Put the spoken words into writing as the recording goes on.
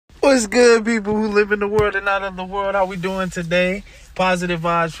What's good, people who live in the world and not of the world? How we doing today? Positive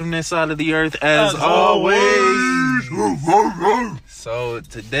vibes from this side of the earth, as always. So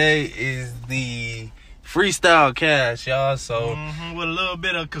today is the freestyle cast, y'all. So with a little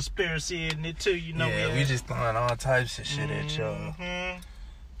bit of conspiracy in it too, you know. yeah, we just throwing all types of shit at y'all.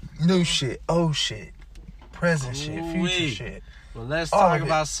 New shit, old shit, present shit, future shit. Well, let's talk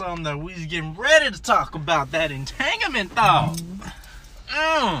about something that we was getting ready to talk about. That entanglement thought.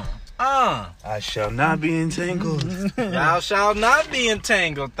 I shall not be entangled. Thou shalt not be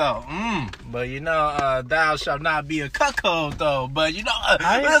entangled, though. But you know, thou shalt not be a cuckold, though. But you know,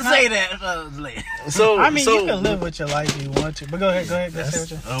 let's say that later. So I mean, you can live with your life if you want to. But go ahead. Say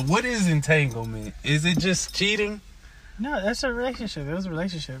what what is entanglement? Is it just cheating? No, that's a relationship. It was a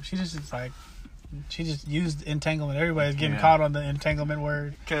relationship. She just used entanglement. Everybody's getting caught on the entanglement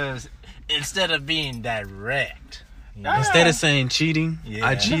word. Because instead of being direct, instead of saying cheating,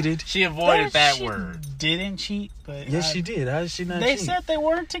 I cheated. She avoided that word. Didn't cheat, but yes, she did. How did she not? They cheat? said they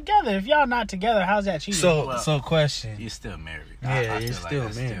weren't together. If y'all not together, how's that cheating? So question. You're still married. Yeah, you're still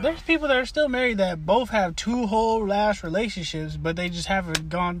married. There's people that are still married that both have 2 whole last relationships, but they just haven't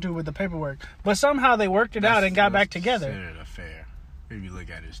gone through with the paperwork. But somehow they worked it out and got back together. Considered a fair. If you look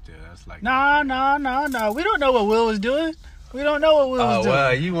at it still, that's like No. We don't know what Will was doing. We don't know what Will was doing. Oh, wow,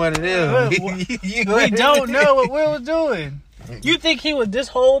 you one of them. We don't know what Will was doing. You think he was this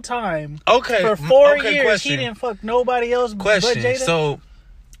whole time? Okay. For 4 years, question. he didn't fuck nobody else but Jada? So,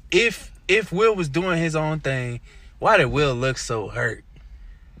 if Will was doing his own thing, why did Will look so hurt?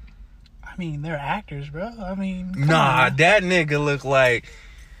 I mean, they're actors, bro. I mean, Nah, that nigga look like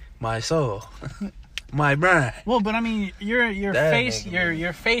my soul, my brain. Well, but I mean, your face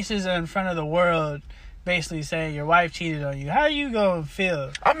is in front of the world, basically saying your wife cheated on you. How you gonna feel?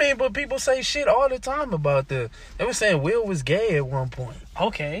 I mean, but people say shit all the time about they were saying Will was gay at one point.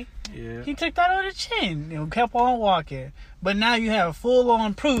 Okay. Yeah. He took that on the chin. Kept on walking. But now you have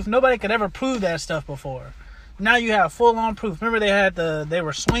full-on proof. Nobody could ever prove that stuff before. Now you have full-on proof. Remember they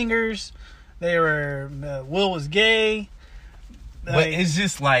were swingers. Will was gay. But it's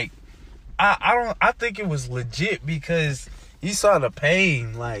just like, I think it was legit because you saw the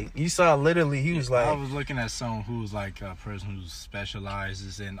pain. Like, you saw literally, he was like... I was looking at someone who was like a person who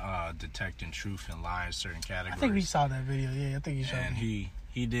specializes in detecting truth and lies in certain categories. I think we saw that video. Yeah, I think he showed and me.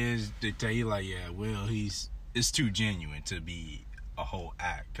 He did tell you, like, yeah, Will, it's too genuine to be a whole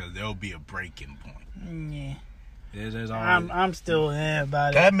act because there'll be a breaking point. Yeah. There's I'm still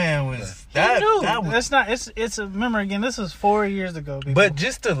about it. That man was... That was... That's not... It's remember, again, this was 4 years ago, people. But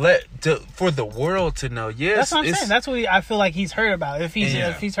just for the world to know, yes. That's what I'm saying. That's what I feel like he's heard about. If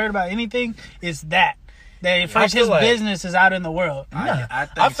he's heard about anything, it's that. That first his business is out in the world.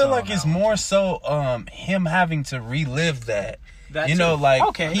 I feel like it's more so him having to relive that. You know,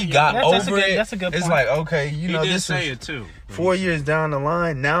 like, he got over it. That's a good point. It's like, okay, you know, this is it too. 4 years down the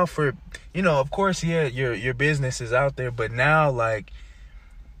line. Now for, you know, of course, yeah, your business is out there, but now, like,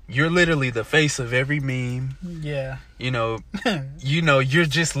 you're literally the face of every meme. Yeah. You know, you're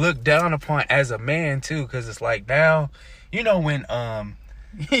just looked down upon as a man too, because it's like now, you know, when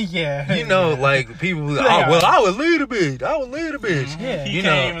yeah. You know, like, people like, I would lead a bitch. Yeah. You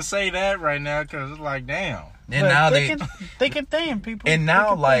can't even say that right now because it's like, damn. And now they can think, people. And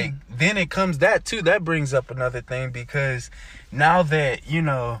now, like, then it comes that too. That brings up another thing because now that you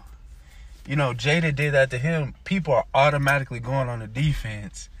know, Jada did that to him, people are automatically going on the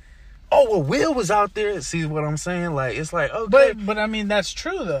defense. Oh, well, Will was out there. See what I'm saying? Like, it's like, okay, but I mean, that's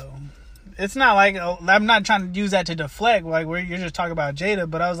true though. It's not like I'm not trying to use that to deflect. Like, where you're just talking about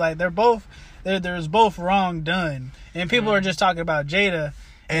Jada, but I was like, there's both wrong done, and people are just talking about Jada.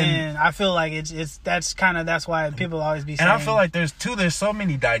 And I feel like that's why people always be saying. And I feel like there's so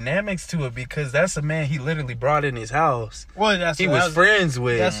many dynamics to it because that's a man he literally brought in his house. Well, he was friends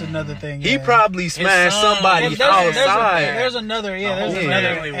with. That's another thing. He probably smashed somebody outside. There's another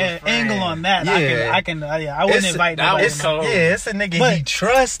angle on that. Yeah. I wouldn't invite nobody. It's a nigga he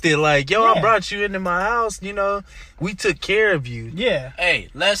trusted. Like, yo, I brought you into my house. You know, we took care of you. Yeah. Hey,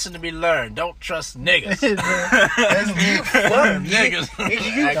 lesson to be learned: don't trust niggas.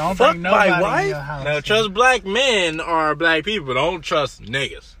 Niggas. Don't fuck my wife. In your house. Now, trust black men or black people. Don't trust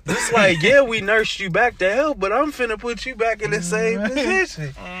niggas. It's like, yeah, we nursed you back to health, but I'm finna put you back in the same position.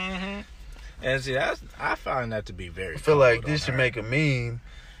 Mm-hmm. And see, I find that to be very. I feel like this should make a meme.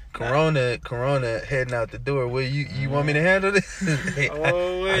 Corona heading out the door. Will you want me to handle this?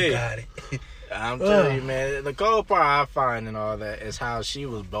 Oh wait, I got it. I'm telling you, man. The cold part I find in all that is how she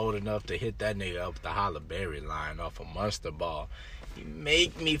was bold enough to hit that nigga up the Holla Berry line off a Monster Ball. You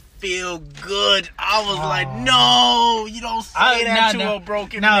make me feel good. I was like, no, you don't say that to a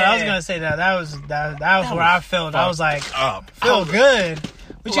broken man. No, I was gonna say that. That was where I felt. I was like, feel good.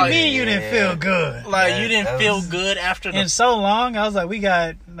 What you mean you didn't feel good? Like you didn't feel good after in so long. I was like, we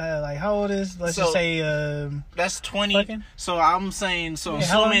got like how old is? Let's just say that's 20. Fucking? So I'm saying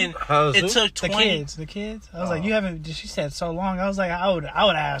assuming it took 20. The kids. I was like, you haven't. She said so long. I was like, I would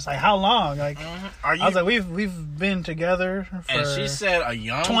ask like how long? Like I was like, we've been together for and she said a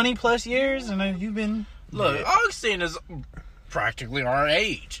young 20 plus years, and then you've been. Look, Augustine is practically our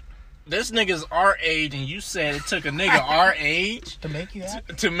age. This nigga's our age, and you said it took a nigga our age to make you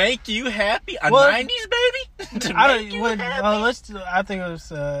happy. To make you happy, a 90s baby. I think it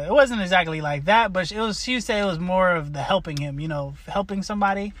was. It wasn't exactly like that, but it was. She said it was more of the helping him. You know, helping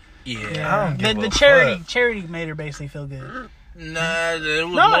somebody. Yeah. The charity made her basically feel good. Nah, it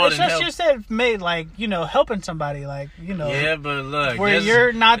was more than help. She said made like, you know, helping somebody, like, you know. Yeah, but look, where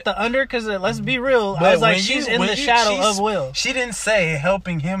you're not the under, because let's be real. I was like, she's in the shadow of Will. She didn't say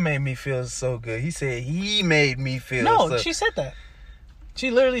helping him made me feel so good. He said he made me feel. No, she said that.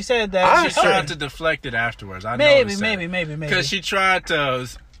 She literally said that. She tried to deflect it afterwards. Maybe. Because she tried to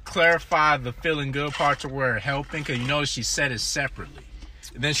clarify the feeling good part to where helping, because you know she said it separately.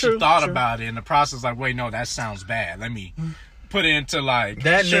 And then she thought about it in the process, like, wait, no, that sounds bad. Let me put it into like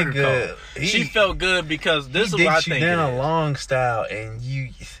that nigga. She felt good because this is what I think. He did you down a long style, and you.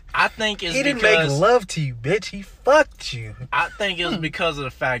 I think it's he didn't make love to you, bitch. He fucked you. I think it was because of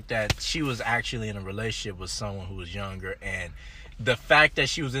the fact that she was actually in a relationship with someone who was younger, and the fact that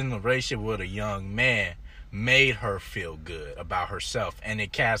she was in a relationship with a young man made her feel good about herself, and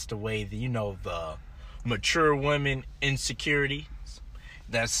it cast away the mature women insecurity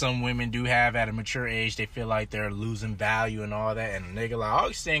that some women do have at a mature age. They feel like they're losing value and all that. And a nigga like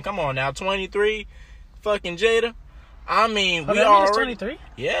Augustine, come on now, 23, fucking Jada. I mean, we already... 23?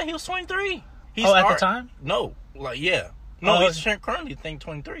 Yeah, he was 23. At the time? No, yeah. No, he's currently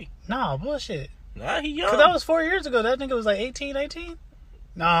 23. Nah, bullshit. Nah, he young. Because that was 4 years ago. That nigga was like 18, 18?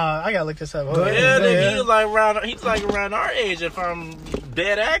 Nah, I gotta look this up. Yeah, nigga, he's like around our age if I'm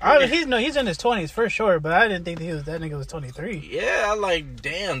dead accurate. I mean, he's in his 20s for sure, but I didn't think that nigga was 23. Yeah, I like,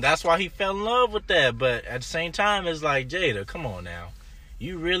 damn, that's why he fell in love with that. But at the same time, it's like, Jada, come on now.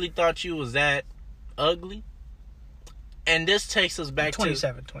 You really thought you was that ugly? And this takes us back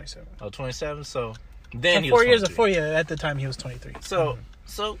 27. Oh, 27? So then he was 4 years before you. At the time, he was 23. So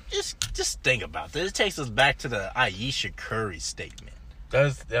just think about this. It takes us back to the Ayesha Curry statement.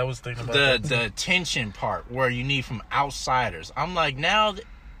 That was thinking about the attention part where you need from outsiders. I'm like, now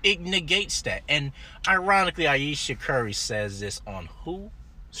it negates that. And ironically, Ayesha Curry says this on who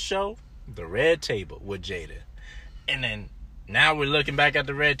show? The Red Table with Jada. And then now we're looking back at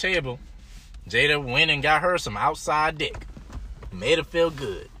the Red Table. Jada went and got her some outside dick. Made her feel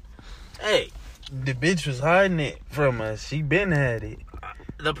good. Hey. The bitch was hiding it from us. She been had it.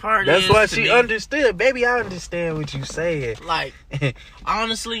 The part That's why she understood. Baby, I understand what you said. Like,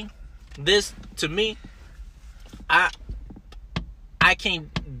 honestly, this, to me, I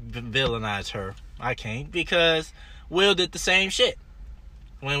can't villainize her. I can't, because Will did the same shit.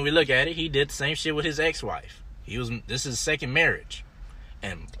 When we look at it, he did the same shit with his ex-wife. This is his second marriage.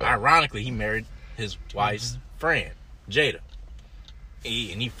 And ironically, he married his wife's friend, Jada.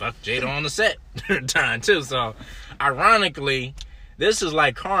 And he fucked Jada on the set time, too. So, ironically, this is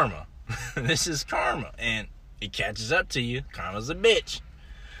like karma. This is karma. And it catches up to you. Karma's a bitch.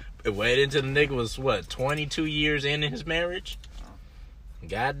 It waited until the nigga was, 22 years into his marriage?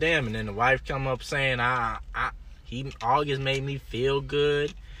 Goddamn. And then the wife come up saying, August made me feel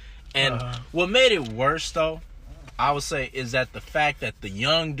good. And what made it worse, though, I would say, is that the fact that the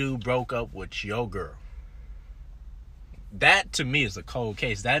young dude broke up with your girl. That, to me, is a cold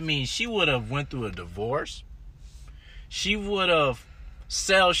case. That means she would have went through a divorce. She would have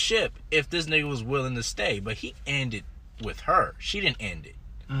sell ship if this nigga was willing to stay, but he ended with her. She didn't end it.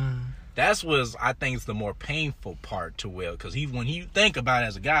 That's was, I think, is the more painful part to Will, because when you think about it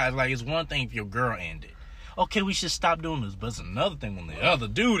as a guy, it's like, it's one thing if your girl ended. Okay, we should stop doing this, but it's another thing when the other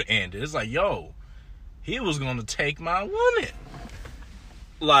dude ended. It's like, yo, he was gonna take my woman.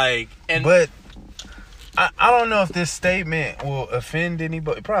 Like, and but I don't know if this statement will offend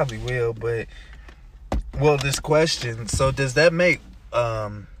anybody. It probably will, but this question. So does that make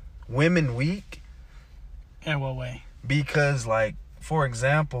women weak? In what way? Because, like, for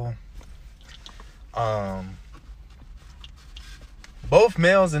example, both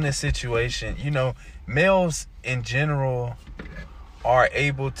males in this situation, males in general are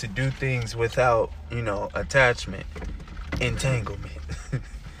able to do things without, entanglement.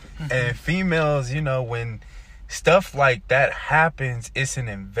 And females, when stuff like that happens, it's an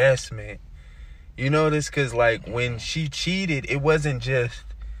investment. You know this, because like when she cheated, it wasn't just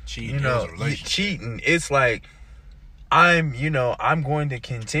Cheating, you know it was a relationship. cheating. It's like I'm going to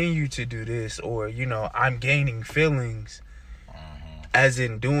continue to do this, or I'm gaining feelings as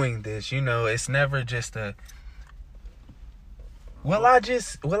in doing this. It's never just a I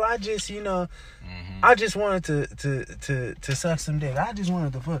just I just wanted to suck some dick. I just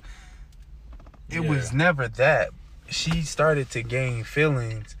wanted to fuck. It was never that. She started to gain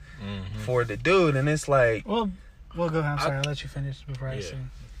feelings for the dude, and it's like, Well, go ahead. I'm sorry. I'll let you finish before I say.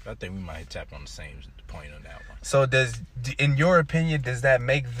 I think we might tap on the same point on that one. so in your opinion, does that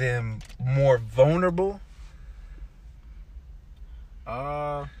make them more vulnerable?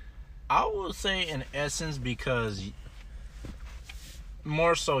 I would say in essence, because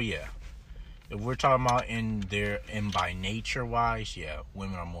more so, yeah. If we're talking about in by nature wise, yeah,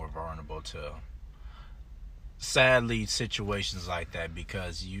 women are more vulnerable to sadly situations like that,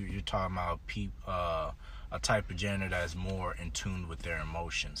 because you're talking about a type of gender that is more in tune with their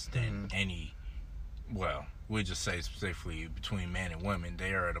emotions than any. Well, we just say specifically between men and women,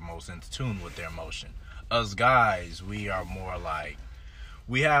 they are the most in tune with their emotion. Us guys, we are more like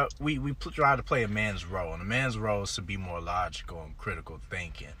we try to play a man's role, and a man's role is to be more logical and critical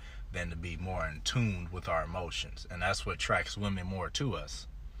thinking than to be more in tune with our emotions, and that's what attracts women more to us.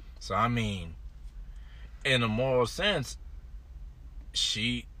 So I mean, in a moral sense,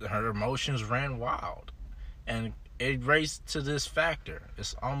 her emotions ran wild, and it raced to this factor.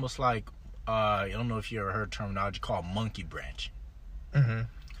 It's almost like I don't know if you ever heard terminology called monkey branching.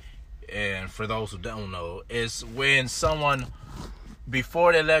 And for those who don't know, it's when someone,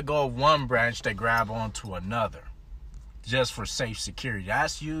 before they let go of one branch, they grab onto another, just for safe security.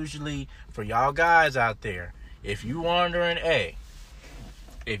 That's usually for y'all guys out there. If you wondering,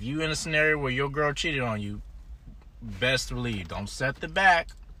 if you in a scenario where your girl cheated on you, best believe don't set the back,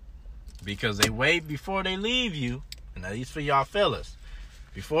 because they wait before they leave you. And at least for y'all fellas,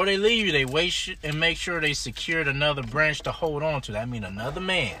 before they leave you, they wait and make sure they secured another branch to hold on to. That means another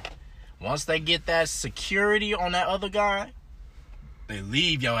man. Once they get that security on that other guy, they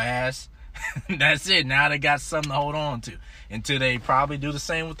leave your ass. That's it. Now they got something to hold on to until they probably do the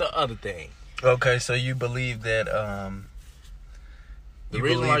same with the other thing. Okay, so you believe that the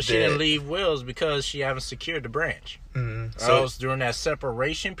reason why she didn't leave Will is because she haven't secured the branch. So during that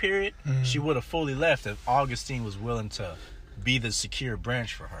separation period, she would have fully left if Augustine was willing to be the secure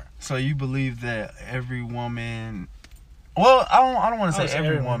branch for her. So you believe that every woman, well, I don't want to say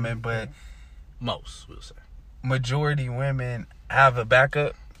every woman, but most, we'll say, majority women have a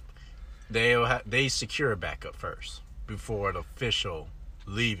backup. They secure a backup first before the official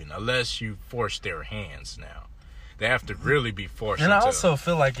leaving, unless you force their hands. Now they have to really be forced. And I also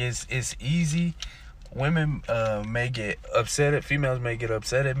feel like it's easy. Women may get upset at females may get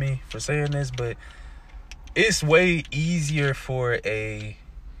upset at me for saying this, but it's way easier for a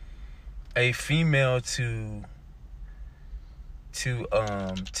female to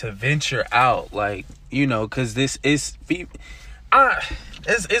venture out, like, because this is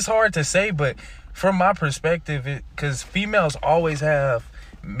it's hard to say, but from my perspective, because females always have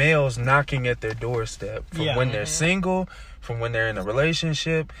males knocking at their doorstep from when they're single, from when they're in a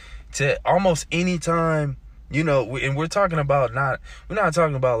relationship, to almost any time, and we're talking about we're not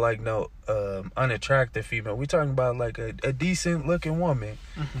talking about like no unattractive female. We're talking about like a decent looking woman.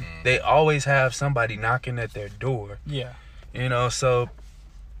 They always have somebody knocking at their door. So,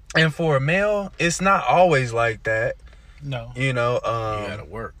 and for a male, it's not always like that. No. You gotta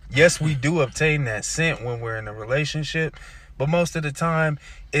work. Yes, we do obtain that scent when we're in a relationship, but most of the time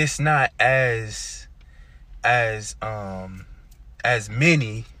it's not as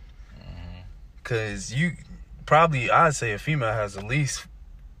many, because I'd say a female has at least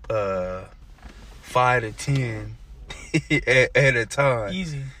 5 to 10 at a time.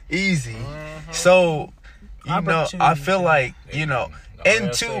 Easy. So I feel like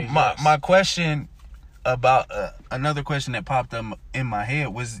and two, my question about another question that popped up in my head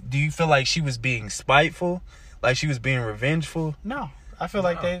was, do you feel like she was being spiteful, like she was being revengeful? No, I feel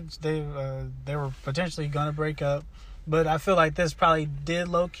like they were potentially gonna break up, but I feel like this probably did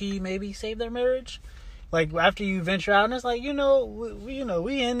low key maybe save their marriage. Like after you venture out and it's like, we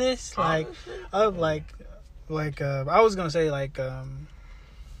in this, like I was gonna say, like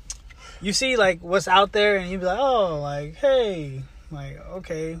you see like what's out there and you be like, oh, like, hey, like,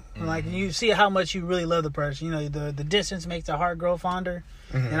 okay, like you see how much you really love the person. The distance makes the heart grow fonder,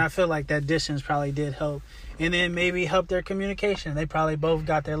 and I feel like that distance probably did help, and then maybe help their communication. They probably both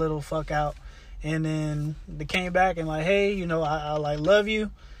got their little fuck out, and then they came back and like, hey, I like love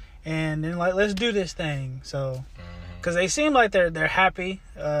you, and then like let's do this thing. So because they seem like they're happy.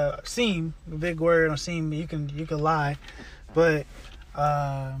 Seem, big word on seem. You can lie, but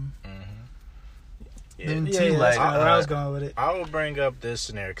Then yeah, too, that's like, where I was going with it. I will bring up this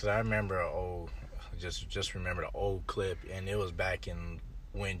scenario because I remember just remember the old clip, and it was back in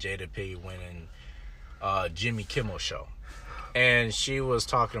when Jada P went in Jimmy Kimmel show, and she was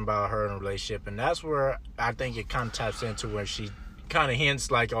talking about her in a relationship, and that's where I think it kind of taps into where she kind of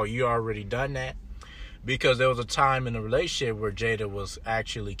hints like, "Oh, you already done that," because there was a time in the relationship where Jada was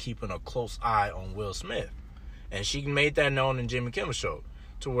actually keeping a close eye on Will Smith, and she made that known in Jimmy Kimmel show.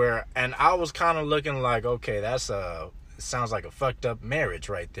 To where, and I was kind of looking like, okay, it sounds like a fucked up marriage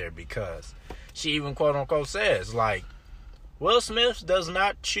right there, because she even quote unquote says like, Will Smith does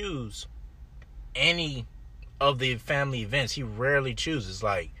not choose any of the family events. He rarely chooses.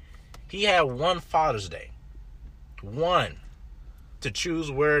 Like, he had one Father's Day, one, to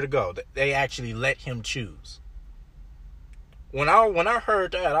choose where to go. They actually let him choose. When I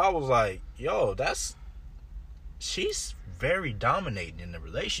heard that, I was like, yo, she's very dominating in the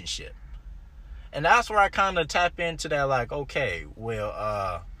relationship. And that's where I kind of tap into that, like, okay,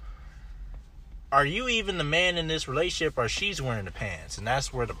 well, are you even the man in this relationship, or she's wearing the pants? And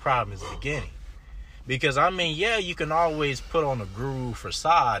that's where the problem is beginning. Because, I mean, yeah, you can always put on a guru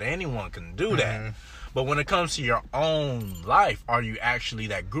facade. Anyone can do that. Mm-hmm. But when it comes to your own life, are you actually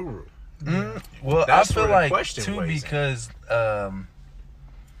that guru? Mm-hmm. Well, that's I feel like, too, because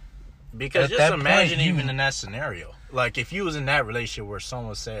just imagine even in that scenario. Like, if you was in that relationship where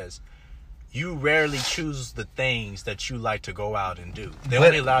someone says, you rarely choose the things that you like to go out and do. They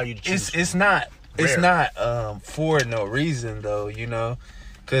only allow you to choose. It's not for no reason, though, you know?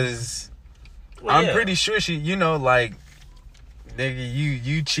 Because I'm pretty sure she, you know, like, nigga,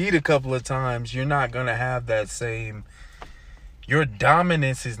 you cheat a couple of times, you're not going to have that same... Your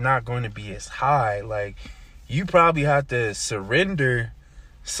dominance is not going to be as high. Like, you probably have to surrender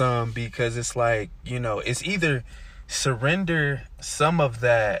some, because it's like, you know, it's either... surrender some of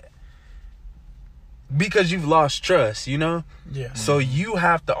that because you've lost trust, you know? Yeah. So you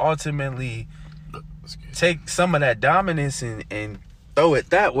have to ultimately take some of that dominance and throw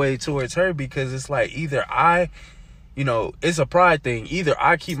it that way towards her, because it's like either you know, it's a pride thing. Either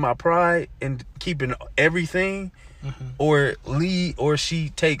I keep my pride and keeping everything, or she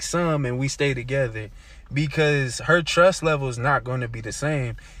takes some and we stay together, because her trust level is not going to be the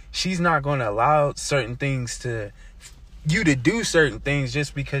same. She's not going to allow certain things to do certain things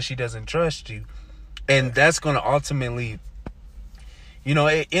just because she doesn't trust you. And that's going to ultimately, you know,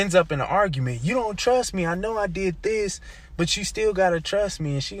 it ends up in an argument. You don't trust me. I know I did this, but you still got to trust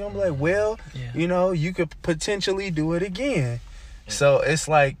me. And she going to be like, well, you know, you could potentially do it again. Yeah. So it's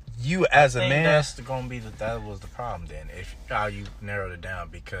like, you as a man. That's going to be that was the problem then, if how you narrowed it down,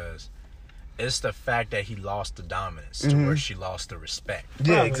 because it's the fact that he lost the dominance to where she lost the respect.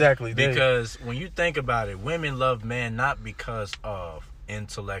 Yeah, exactly. Because when you think about it, women love men not because of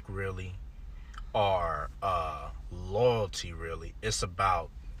intellect, really, or loyalty, really. It's about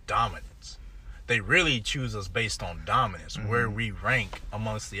dominance. They really choose us based on dominance, where we rank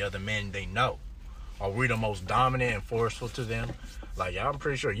amongst the other men they know. Are we the most dominant and forceful to them? Like, I'm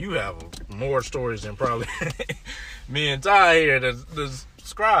pretty sure you have more stories than probably me and Ty here to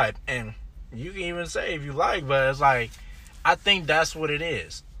describe. And you can even say if you like, but it's like, I think that's what it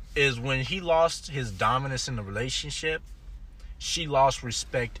is when he lost his dominance in the relationship, she lost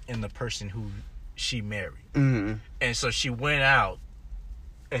respect in the person who she married. Mm-hmm. And so she went out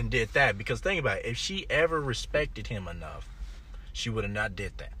and did that, because think about it, if she ever respected him enough, she would have not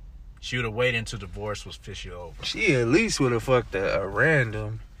did that. She would have waited until divorce was officially over. She at least would have fucked a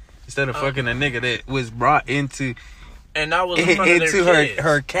random instead of fucking a nigga that was brought into... And that was into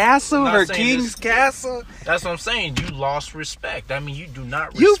her castle, her king's castle. That's what I'm saying. You lost respect. I mean, you do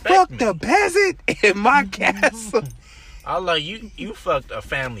not respect me. You fucked me. a peasant in my castle. I like you fucked a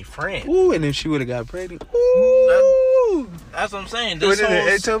family friend. Ooh, and then she would have got pregnant. Ooh. That's what I'm saying.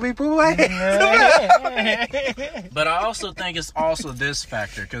 It told me put my But I also think it's also this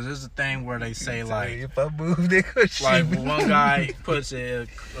factor, because there's a thing where they say, like, if I move, they could shoot like me. One guy puts it,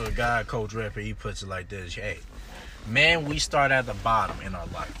 a guy, Coach Rapper, he puts it like this: hey, man, we start at the bottom in our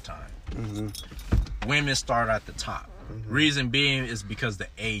lifetime. Mm-hmm. Women start at the top. Mm-hmm. Reason being is because the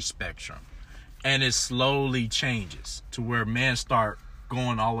age spectrum. And it slowly changes to where men start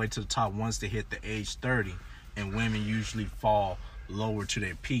going all the way to the top once they hit the age 30. And women usually fall lower to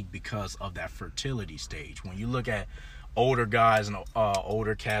their peak because of that fertility stage. When you look at older guys and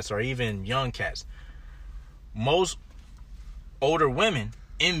older cats, or even young cats, most older women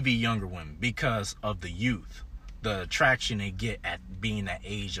envy younger women because of the youth. the attraction they get at being that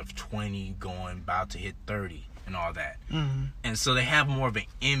age of 20, going about to hit 30 and all that. Mm-hmm. And so they have more of an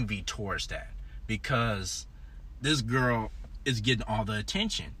envy towards that because this girl is getting all the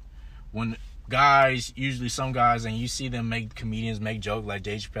attention. When guys, usually some guys, and you see them comedians make jokes like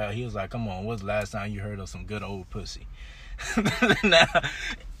Dave Chappelle, he was like, come on, what's the last time you heard of some good old pussy? Now,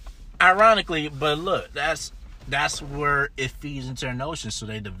 ironically, but look, that's where it feeds into their notion, so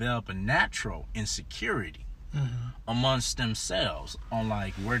they develop a natural insecurity amongst themselves on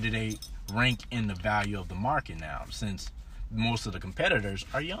like where do they rank in the value of the market now, since most of the competitors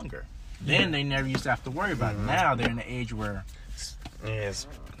are younger. Then they never used to have to worry about it. Now they're in the age where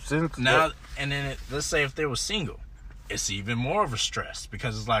now, and then let's say if they were single, it's even more of a stress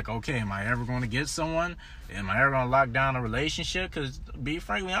because it's like, okay, am I ever going to get someone? Am I ever going to lock down a relationship? Because be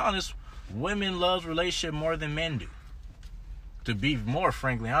frankly honest, women love relationship more than men do. To be more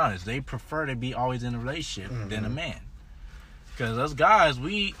frankly honest, they prefer to be always in a relationship than a man. Because us guys,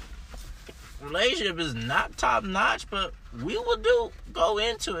 relationship is not top notch, but we will go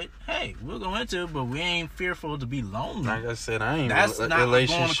into it. Hey, we'll go into it, but we ain't fearful to be lonely. Like I said, I ain't That's not going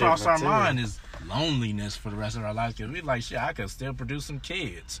across our material. mind is loneliness for the rest of our lives. Because we like, shit, I could still produce some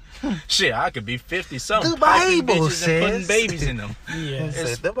kids. Shit, I could be 50 something. The Bible bitches and putting says babies in them. Yeah.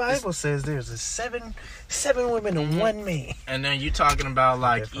 The Bible says there's a seven women and one man. And then you talking about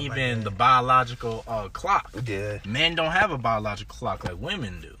like Okay, even like the biological clock. Yeah. Men don't have a biological clock like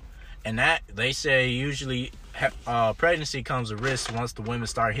women do. And that, they say usually pregnancy comes a risk once the women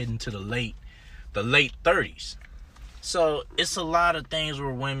start hitting to the late 30s. So it's a lot of things where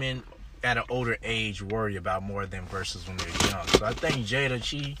women at an older age worry about more than versus when they're young. So I think Jada,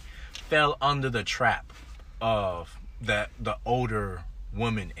 she fell under the trap of the older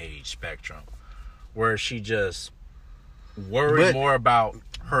woman age spectrum, where she just worried more about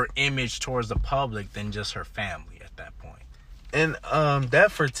her image towards the public than just her family at that point. And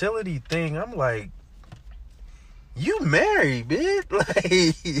that fertility thing, I'm like, you married, bitch.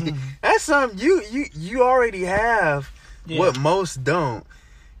 Like that's something you already have what most don't.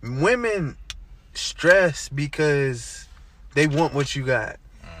 Women stress because they want what you got.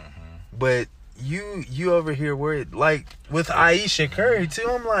 But you over here worried, like with Aisha Curry too.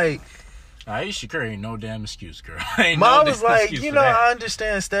 I'm like, Aisha Curry ain't no damn excuse, girl. Mom was like, I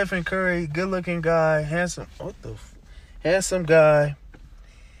understand Stephen Curry, good looking guy, handsome. Handsome guy,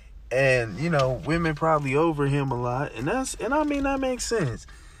 and women probably over him a lot, and I mean that makes sense.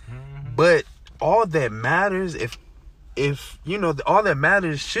 But all that matters, if all that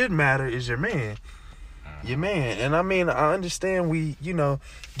matters should matter is your man. And I mean, I understand we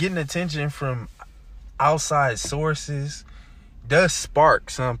getting attention from outside sources does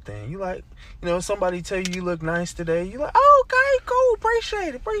spark something. You like, somebody tell you look nice today, you like, oh, okay, cool,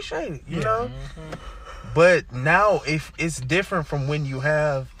 appreciate it, you know. But now, if it's different from when you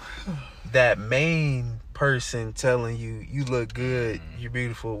have that main person telling you look good, you're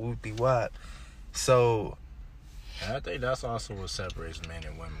beautiful, whoopty wop. So, and I think that's also what separates men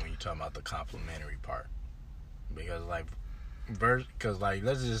and women when you're talking about the complimentary part. Because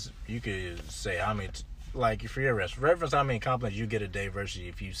let's just, you could say how many, like for your reference how many compliments you get a day versus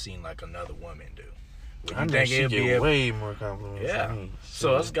if you've seen like another woman do. Would you I think she get way more compliments. Yeah. Than me.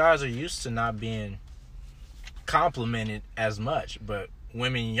 So us guys are used to not being complimented as much, but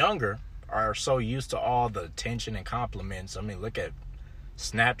women younger are so used to all the attention and compliments. I mean, look at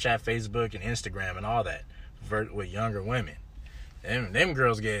Snapchat, Facebook, and Instagram and all that with younger women. And them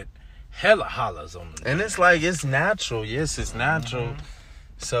girls get hella hollers on them. And it's like, it's natural. Yes, it's natural.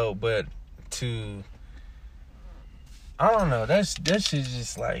 So, but I don't know. That shit's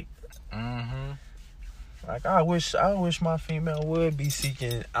just like, like I wish my female would be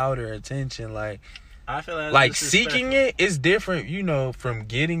seeking outer attention. Like, I feel like seeking it is different, from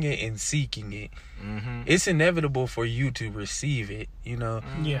getting it and seeking it. It's inevitable for you to receive it.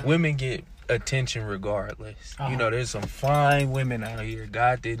 Yeah. Women get attention regardless. There's some fine women out here.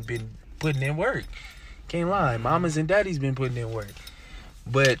 God been putting in work. Can't lie. Mamas and daddies been putting in work.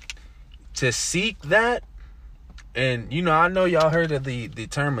 But to seek that, and I know y'all heard of the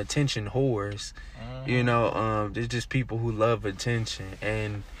term attention whores. There's just people who love attention,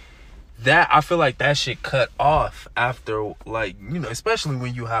 and that, I feel like that shit cut off after, like, especially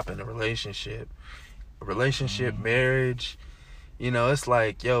when you hop in a relationship, marriage, it's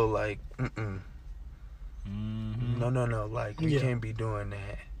like, yo, like, no, like, we can't be doing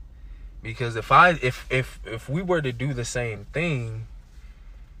that. Because if we were to do the same thing,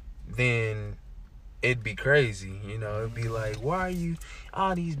 then it'd be crazy, it'd be like, why are you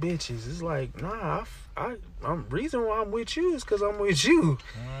all these bitches? It's like, nah, I'm reason why I'm with you is because I'm with you.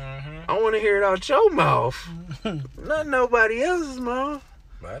 I want to hear it out your mouth, not nobody else's mouth.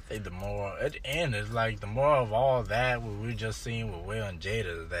 But I think the more at the end is like the more of all that what we just seen with Will and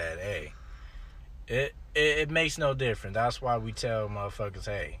Jada is that hey, it makes no difference. That's why we tell motherfuckers,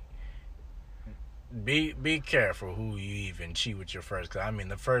 hey, be careful who you even cheat with your first. Cause I mean,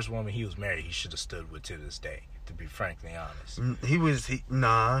 the first woman he was married, he should have stood with to this day. To be frankly honest, He was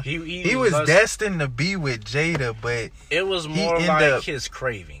was destined to be with Jada, but it was more like his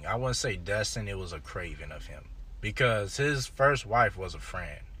craving. I wouldn't say destined; it was a craving of him because his first wife was a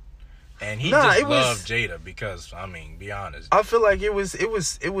friend, and he just loved Jada because I mean, be honest. I feel like it was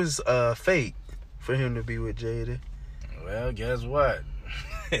fate for him to be with Jada. Well, guess what?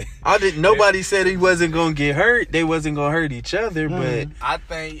 Nobody said he wasn't gonna get hurt. They wasn't gonna hurt each other, but I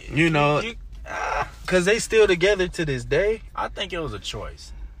think because they still together to this day. I think it was a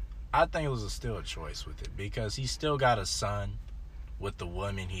choice. I think it was still a choice with it because he still got a son with the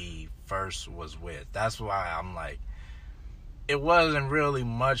woman he first was with. That's why I'm like, it wasn't really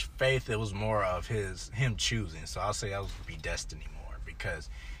much faith. It was more of him choosing. So I'll say that would be destiny more because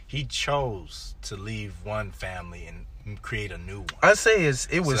he chose to leave one family and create a new one. I say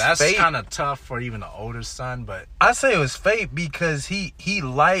it was that's fate. Kind of tough for even the older son, but I say it was fate because he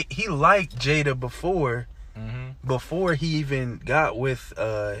liked Jada before he even got with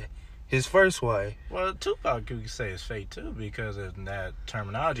his first wife. Well, Tupac could say it's fate too because of that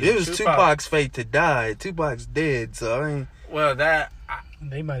terminology. It was Tupac's fate to die. Tupac's dead, so I mean. Well,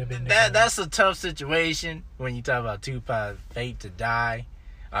 they might have been that's a tough situation when you talk about Tupac's fate to die.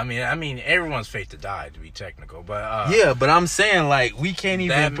 I mean, everyone's fate to die, to be technical, but yeah, but I'm saying like we can't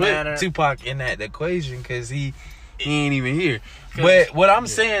even put Tupac in that equation because he ain't even here. But what I'm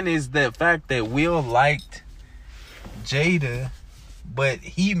saying is the fact that Will liked Jada, but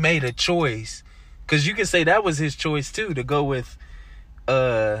he made a choice because you can say that was his choice too to go with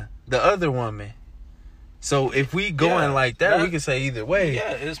the other woman. So if we going like that, we can say either way.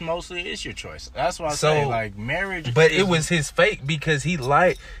 Yeah, it's your choice. That's why I say like marriage. But it was his fate because he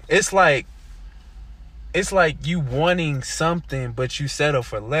it's like you wanting something, but you settle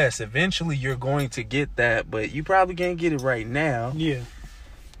for less. Eventually, you're going to get that, but you probably can't get it right now. Yeah.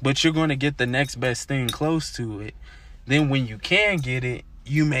 But you're going to get the next best thing close to it. Then when you can get it,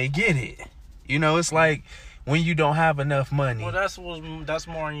 you may get it. You know, it's like when you don't have enough money. Well, that's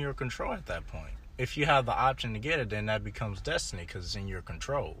more in your control at that point. If you have the option to get it, then that becomes destiny because it's in your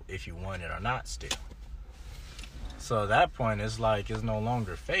control if you want it or not still. So at that point, it's like it's no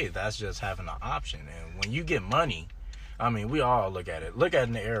longer fate. That's just having an option. And when you get money, I mean, we all look at it. Look at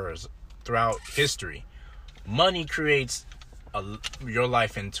in the eras throughout history. Money creates your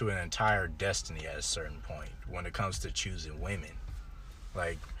life into an entire destiny at a certain point when it comes to choosing women.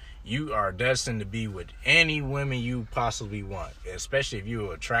 Like, you are destined to be with any women you possibly want, especially if you're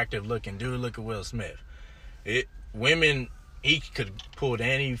an attractive looking dude. Look at Will Smith. He could pull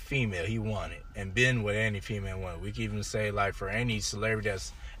any female he wanted and been with any female he wanted. We can even say, like, for any celebrity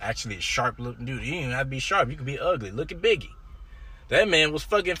that's actually a sharp looking dude, you don't even have to be sharp. You can be ugly. Look at Biggie. That man was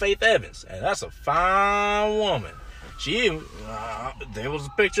fucking Faith Evans, and that's a fine woman. There was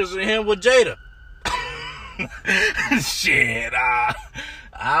pictures of him with Jada. Shit,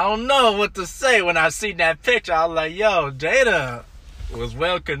 I don't know what to say when I seen that picture. I was like, yo, Jada was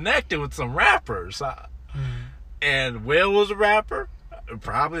well connected with some rappers. And Will was a rapper.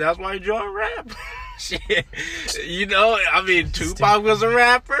 Probably that's why he joined rap. Shit. You know, I mean, Tupac was a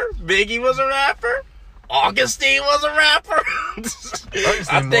rapper. Biggie was a rapper. Augustine was a rapper.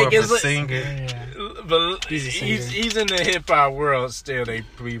 I think it's a singer. Yeah. But he's in the hip hop world still. They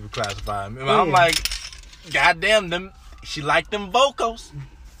people classify him. I'm like, goddamn them. She liked them vocals.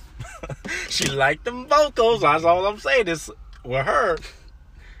 She liked them vocals. That's all I'm saying. Is with her,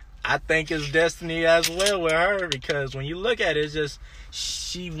 I think it's destiny as well with her because when you look at it, it's just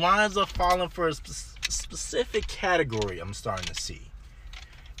she winds up falling for a specific category. I'm starting to see,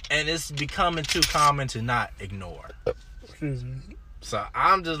 and it's becoming too common to not ignore. So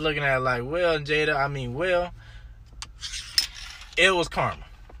I'm just looking at it like Will and Jada. I mean, Will, it was karma.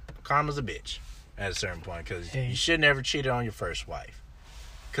 Karma's a bitch at a certain point because you should never cheat on your first wife.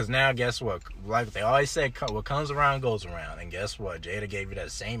 Because now, guess what? Like they always say, what comes around goes around. And guess what? Jada gave you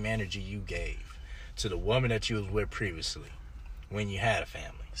that same energy you gave to the woman that you was with previously when you had a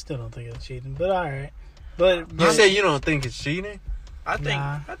family. Still don't think it's cheating, but all right. But you say you don't think it's cheating? I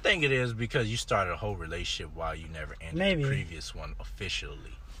think it is because you started a whole relationship while you never ended the previous one officially.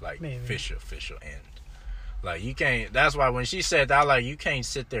 Like, official end. Like, you can't... That's why when she said that, like, you can't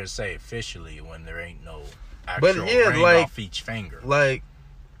sit there and say officially when there ain't no actual ring off each finger. Like,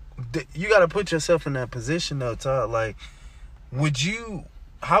 you got to put yourself in that position, though, Todd. Like, would you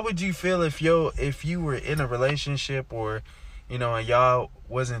how would you feel if you were in a relationship, or and y'all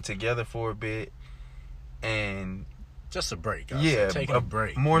wasn't together for a bit, and just a break? Taking a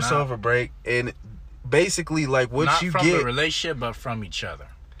break, more so of a break, and basically like what not you from get the relationship, but from each other.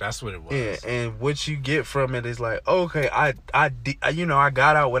 That's what it was. Yeah, and what you get from it is like, okay, I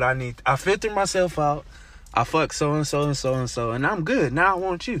got out what I need. I filtered myself out. I fucked so and so and so and so, and I'm good. Now I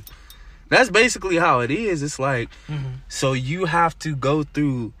want you. That's basically how it is. It's like, so you have to go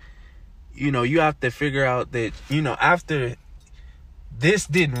through, you have to figure out that, after this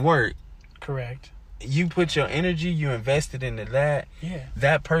didn't work. Correct. You put your energy, you invested into that. Yeah.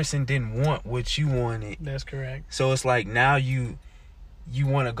 That person didn't want what you wanted. That's correct. So it's like now you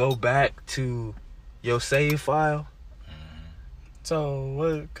want to go back to your save file.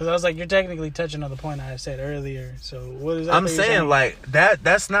 So, because I was like, you're technically touching on the point I said earlier. So, what is that? I'm saying like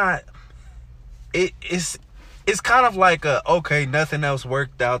that's not. It's kind of like okay, nothing else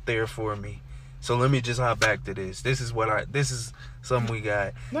worked out there for me, so let me just hop back to this. This is something we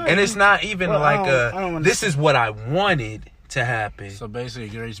got, and it's not even this is what I wanted to happen. So basically,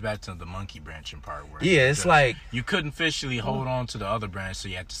 it goes back to the monkey branching part where it's like you couldn't officially hold on to the other branch, so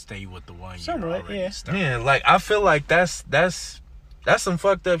you had to stay with the one you already started. Yeah, like I feel like that's some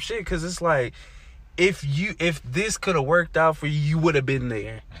fucked up shit, because it's like if this could have worked out for you, you would have been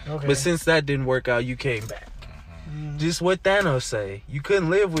there. Okay. But since that didn't work out, you came back. Just what Thanos say. You couldn't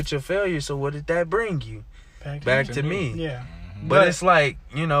live with your failure, so what did that bring you? Back to me. Yeah. But it's like,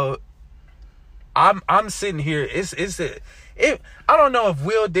 I'm sitting here. I don't know if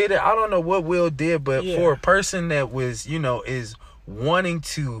Will did it. I don't know what Will did, but for a person that was, is wanting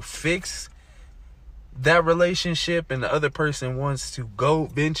to fix that relationship and the other person wants to go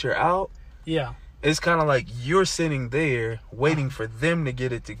venture out. Yeah. It's kind of like you're sitting there waiting for them to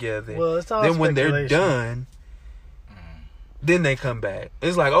get it together. Well, it's all then when they're done, then they come back.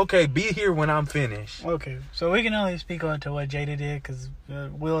 It's like, okay, be here when I'm finished. Okay, so we can only speak on to what Jada did, because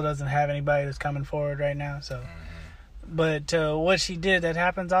Will doesn't have anybody that's coming forward right now. So, but what she did, that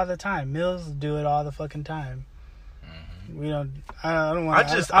happens all the time. Mills do it all the fucking time. We don't. I don't want.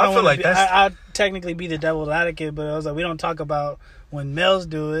 I feel like I'd technically be the devil's advocate, but I was like, we don't talk about when males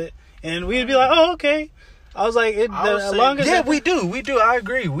do it. And we'd be like, oh, okay. I was like, as long as... Yeah, we do. I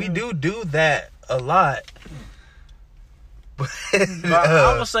agree. We do that a lot. But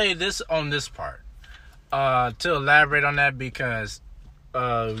I will say this on this part. To elaborate on that, because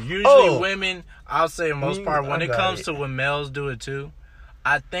usually women, I'll say most part, when it comes to when males do it too,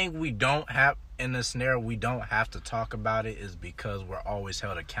 I think we don't have... In this scenario, we don't have to talk about it, is because we're always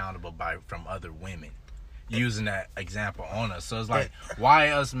held accountable from other women using that example on us. So it's like, why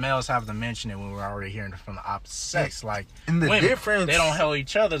us males have to mention it when we're already hearing it from the opposite sex? Like, and the women, difference, they don't hold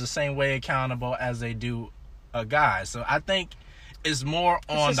each other the same way accountable as they do a guy. So I think it's more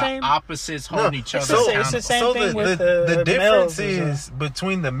on the opposites holding each other accountable. It's the same thing with the difference is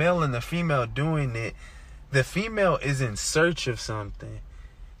between the male and the female doing it. The female is in search of something.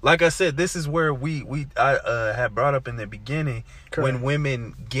 Like I said, this is where I had brought up in the beginning. Correct. When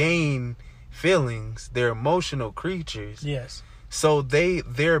women gain feelings, they're emotional creatures. Yes. So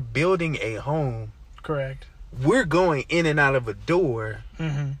they're building a home. Correct. We're going in and out of a door.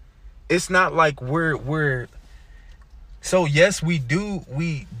 Mm-hmm. It's not like we're. So yes, we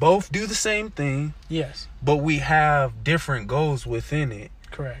both do the same thing. Yes. But we have different goals within it.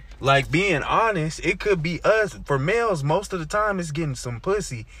 Correct. Like, being honest, it could be us. For males, most of the time, it's getting some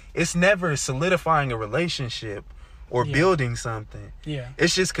pussy. It's never solidifying a relationship or building something. Yeah.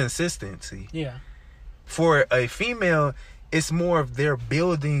 It's just consistency. Yeah. For a female, it's more of they're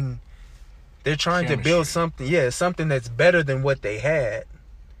trying to build something. Yeah, something that's better than what they had.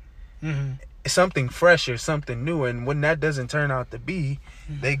 Mm-hmm. Something fresher, something newer. And when that doesn't turn out to be,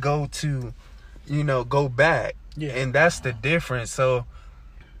 they go to, go back. Yeah. And that's the difference. So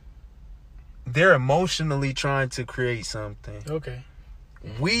they're emotionally trying to create something. Okay.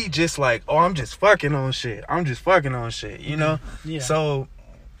 We just like, oh, I'm just fucking on shit. Yeah. So,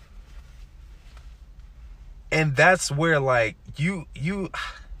 and that's where, like, you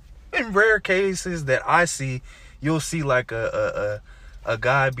in rare cases that I see, you'll see like a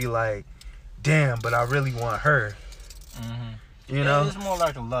guy be like, damn, but I really want her. Mm-hmm. It's more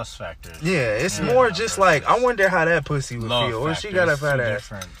like a lust factor. Yeah, it's more just like, I wonder how that pussy would feel. Or she got a fat ass.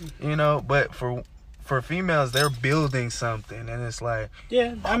 But for females, they're building something, and it's like,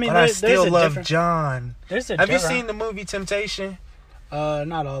 yeah, I mean, but I still love John. Have you seen the movie Temptation?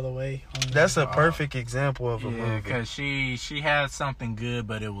 Not all the way. That's a perfect example of a movie. Yeah, because she had something good,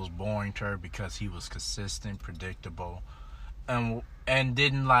 but it was boring to her because he was consistent, predictable, and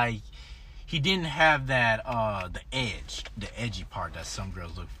didn't like. he didn't have that the edgy part that some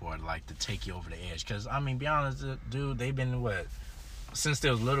girls look for, like to take you over the edge. Because I mean, be honest, dude, they've been since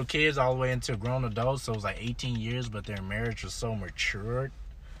they was little kids all the way into grown adults, so it was like 18 years, but their marriage was so matured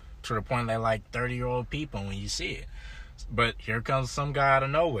to the point they're like 30-year-old people when you see it. But here comes some guy out of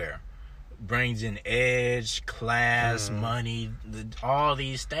nowhere, brings in edge, class, money, all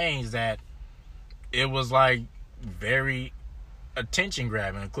these things that it was like very attention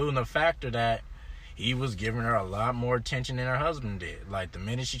grabbing, including the factor that he was giving her a lot more attention than her husband did. Like the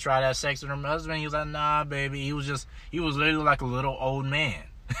minute she tried to have sex with her husband, he was like, nah, baby. He was literally like a little old man.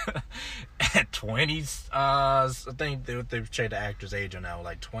 At 20s, I think they've checked the actor's age on now,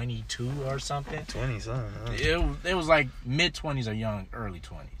 like 22 or something. 20-something. It was like mid-20s or young, early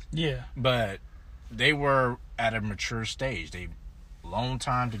 20s. Yeah. But they were at a mature stage. They long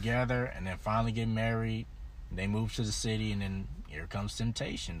time together and then finally get married. They move to the city, and then here comes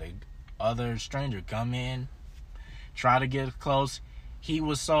temptation. The other stranger come in, try to get close. He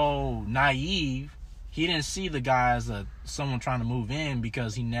was so naive, he didn't see the guy as someone trying to move in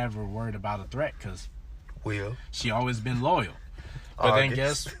because he never worried about a threat because she always been loyal. But then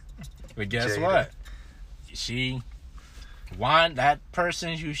guess what? That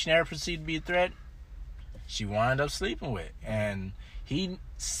person who she never perceived to be a threat, she wound up sleeping with. And he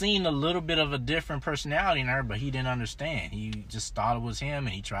seen a little bit of a different personality in her, but he didn't understand. He just thought it was him,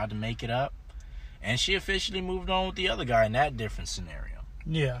 and he tried to make it up. And she officially moved on with the other guy in that different scenario.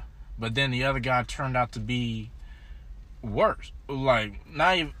 Yeah. But then the other guy turned out to be worse. Like,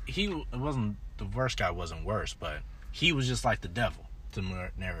 it wasn't, the worst guy wasn't worse, but he was just like the devil, to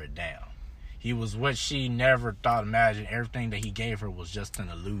narrow it down. He was what she never thought, imagined. Everything that he gave her was just an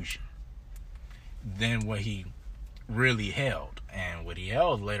illusion. Then what he really held. And what he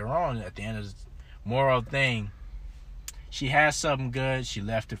held later on, at the end of the moral thing, she had something good, she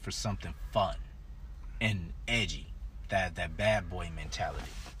left it for something fun and edgy. That bad boy mentality.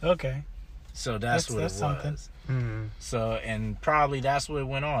 Okay. So that's what it was. Something. Mm-hmm. So, and probably that's what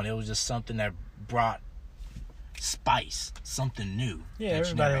went on. It was just something that brought spice, something new. Yeah, that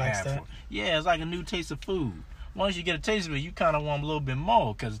everybody you never likes had that. before. Yeah, it's like a new taste of food. Once you get a taste of it, you kind of want a little bit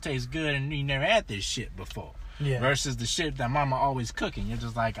more because it tastes good and you never had this shit before. Yeah. Versus the shit that mama always cooking. You're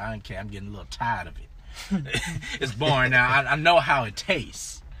just like, I don't care. I'm getting a little tired of it. It's boring now. I know how it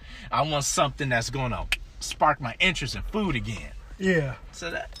tastes. I want something that's going to spark my interest in food again. Yeah.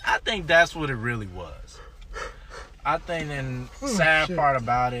 So I think that's what it really was. I think the sad part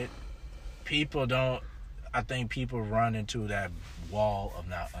about it, I think people run into that wall of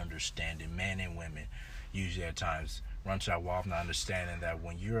not understanding. Men and women usually at times run to that wall of not understanding that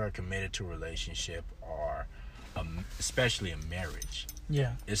when you're committed to a relationship or especially a marriage,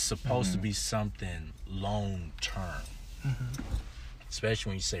 it's supposed to be something long term. Mm-hmm. Especially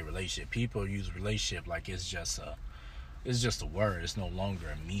when you say relationship, people use relationship like it's just a word. It's no longer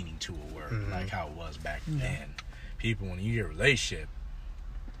a meaning to a word like how it was back then. People, when you hear relationship,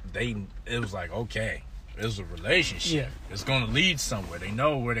 it was like, okay, it's a relationship. Yeah. It's going to lead somewhere. They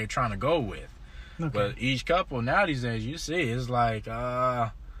know where they're trying to go with. Okay. But each couple now these days, you see, it's like,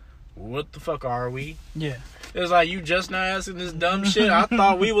 what the fuck are we? Yeah. It's like, you just now asking this dumb shit. I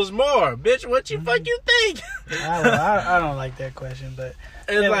thought we was more. Bitch, what you fuck you think? I don't like that question, but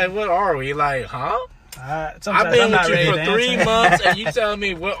it's like, what are we? Like, huh? I've been with you for 3 months, and you telling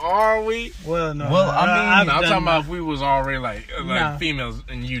me what are we? Well, no. Well, I'm talking about if we was already like females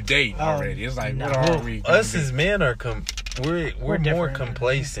and you dating already. It's like, what are we? Us as men are we're more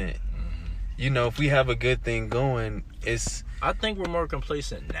complacent. You know, if we have a good thing going, I think we're more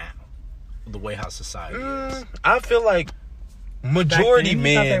complacent now. The way how society is. I feel like majority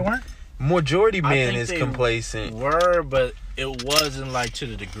men is they complacent. Were, but it wasn't like to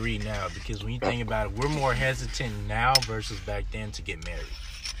the degree now, because when you think about it, we're more hesitant now versus back then to get married.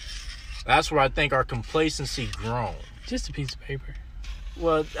 That's where I think our complacency grown. Just a piece of paper.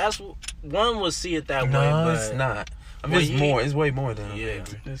 Well, that's one would see it that way. No, but it's not. I mean, it's more. It's way more than a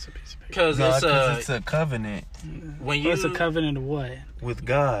paper. It's a piece of paper. Because it's a covenant. It's a covenant of what? With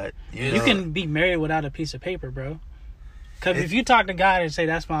God. You can be married without a piece of paper, bro. Because if you talk to God and say,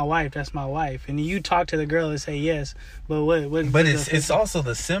 that's my wife, and you talk to the girl and say yes, but what? But it's also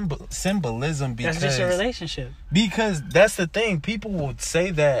the symbolism, because that's just a relationship. Because that's the thing. People would say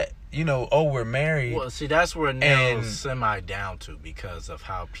that, we're married. Well, see, that's where it narrows semi down to, because of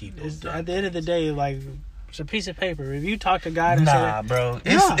how people at the end of the day, like, it's a piece of paper. If you talk to God and say that, bro.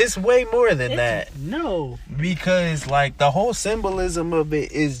 It's way more than that. No. Because, like, the whole symbolism of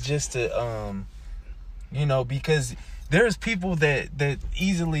it is just to, because there's people that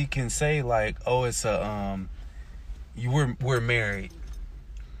easily can say, like, oh, it's we're married.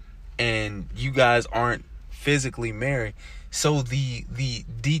 and you guys aren't physically married. So the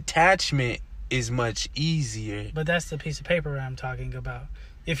detachment is much easier. But that's the piece of paper I'm talking about.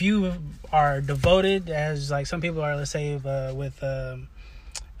 If you are devoted, as like some people are, let's say, with the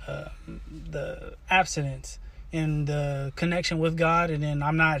abstinence and the connection with God, and then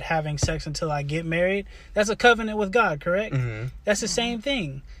I'm not having sex until I get married, that's a covenant with God, correct? Mm-hmm. That's the same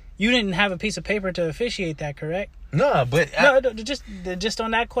thing. You didn't have a piece of paper to officiate that, correct? No, but just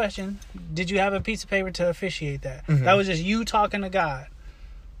on that question, did you have a piece of paper to officiate that? Mm-hmm. That was just you talking to God.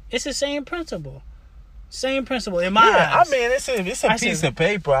 It's the same principle. Same principle in my yeah, eyes. I mean, it's a piece of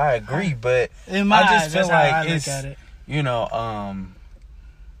paper. I agree, but in my I just eyes, feel that's how I like look it's at it. you know,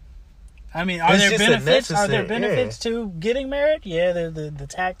 I mean, are it's there just a benefits? Are there necessary- benefits to getting married? Yeah, the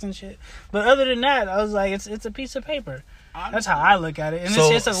tax and shit. But other than that, I was like, it's a piece of paper. That's how I look at it, and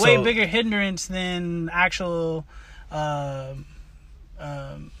it's a way bigger hindrance than actual. what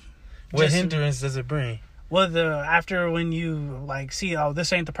just- hindrance does it bring? Well, after when you like see, oh,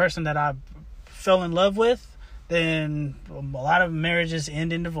 this ain't the person that I fell in love with, then a lot of marriages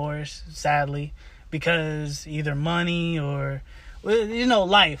end in divorce, sadly, because either money or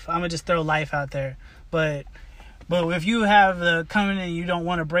life. I'm gonna just throw life out there, but if you have the covenant and you don't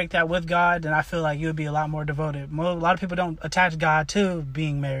want to break that with God, then I feel like you would be a lot more devoted. A lot of people don't attach God to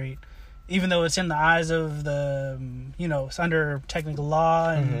being married, even though it's in the eyes of the, it's under technical law,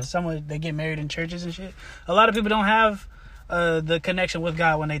 and someone they get married in churches and shit. A lot of people don't have the connection with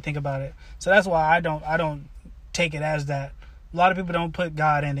God when they think about it. So that's why I don't take it as that. A lot of people don't put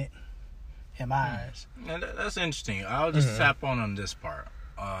God in it, in my eyes. And that's interesting. I'll just tap on this part.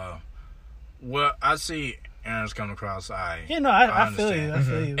 Well, I see Aaron's coming across. I feel you. I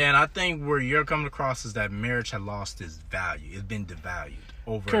feel you. And I think where you're coming across is that marriage had lost its value. It's been devalued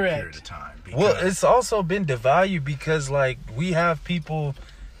over a period of time. Well, it's also been devalued because, like, we have people,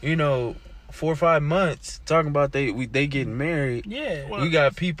 4 or 5 months talking about they getting married. Yeah. We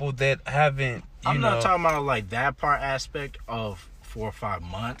got people that haven't. I'm not talking about like that part aspect of 4 or 5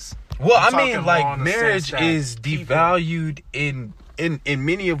 months. Well, I'm I mean, talking like, more in the marriage sense that is devalued in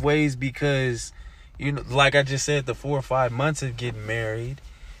many of ways because, like I just said, the 4 or 5 months of getting married,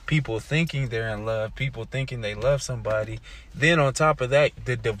 people thinking they're in love, people thinking they love somebody. Then on top of that,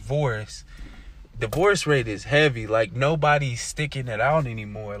 the divorce rate is heavy. Like, nobody's sticking it out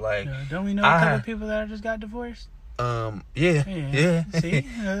anymore. Like, don't we know a couple of people that just got divorced? Yeah. See,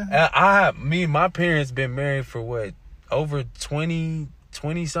 me and my parents been married for what, over 20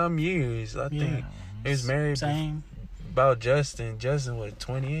 some years. I think they was married same. About Justin what,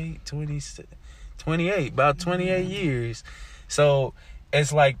 28 about 28 years. So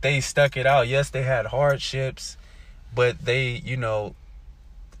it's like they stuck it out. Yes, they had hardships, but they,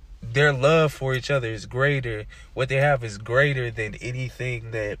 their love for each other is greater. What they have is greater than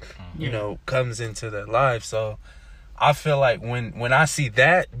anything that comes into their life. So I feel like when I see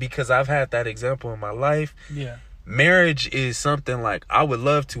that, because I've had that example in my life, marriage is something like I would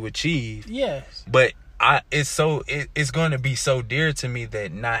love to achieve. Yes. But it's going to be so dear to me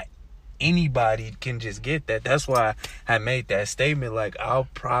that not anybody can just get that. That's why I made that statement. Like, I'll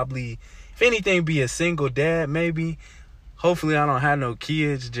probably, if anything, be a single dad, maybe. Hopefully I don't have no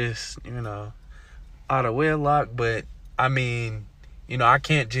kids, just, out of wedlock. But, I mean, I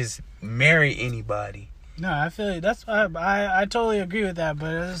can't just marry anybody. No, I feel you. That's I totally agree with that.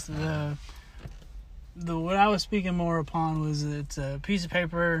 But it's the what I was speaking more upon was it's a piece of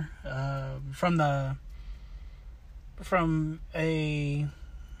paper from a I'm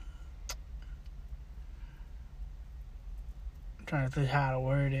trying to think how to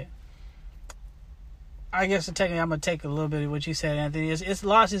word it. I guess technically I'm gonna take a little bit of what you said, Anthony. It's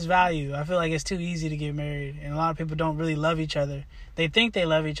lost its value. I feel like it's too easy to get married, and a lot of people don't really love each other. They think they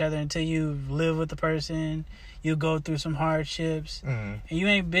love each other until you live with the person, you go through some hardships, and you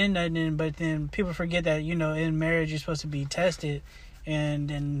ain't been nothing. But then people forget that in marriage you're supposed to be tested, and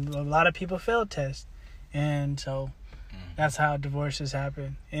a lot of people fail tests, and so that's how divorces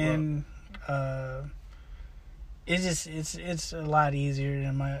happen. And it's a lot easier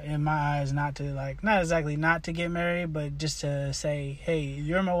in my eyes not exactly not to get married, but just to say, hey,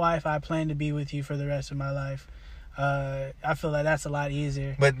 you're my wife, I plan to be with you for the rest of my life. I feel like that's a lot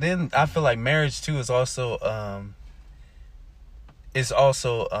easier. But then I feel like marriage too is also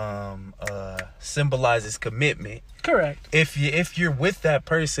symbolizes commitment. Correct. If you're with that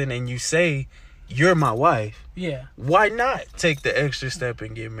person and you say you're my wife, why not take the extra step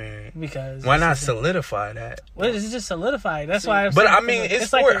and get married? Because why not solidify that? Well, it's just solidified. That's why. But I mean, it's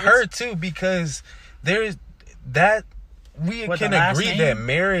for her too, because there's that we can agree that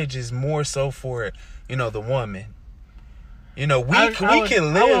marriage is more so for the woman. You know, we can I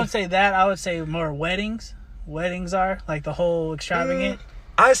live. wouldn't say that. I would say more weddings. Weddings are like the whole extravagant.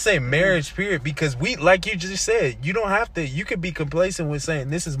 I say marriage, period, because we, like you just said, you don't have to. You could be complacent with saying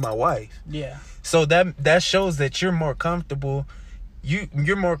this is my wife. Yeah. So that shows that you're more comfortable.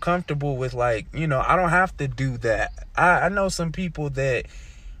 You're more comfortable with, like, you know, I don't have to do that. I know some people that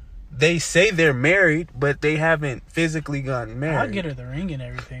they say they're married, but they haven't physically gotten married. I'll get her the ring and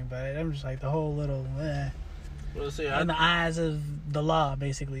everything, but I'm just like the whole little Well, see, in the eyes of the law,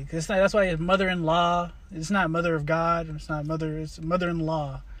 basically. 'Cause it's not, that's why it's mother-in-law. It's not mother of God. It's not mother. It's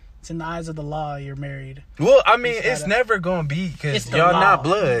mother-in-law. It's in the eyes of the law. You're married. Well, I mean, it's never gonna be, because It's the y'all law. not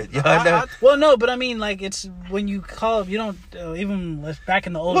blood. Y'all not, Well, no, but I mean, like, it's when you call, you don't even back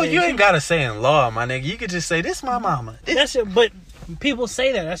in the old well, days. you ain't gotta say in law, my nigga. You could just say, this my mama. This, That's it. But people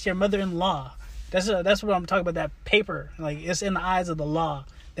say that that's your mother-in-law. That's what I'm talking about. That paper, like, it's in the eyes of the law.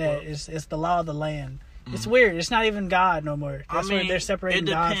 That it's the law of the land. It's weird. It's not even God no more. That's where they're separating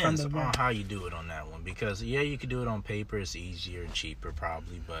God from the. It depends on how you do it on that one, because you could do it on paper. It's easier and cheaper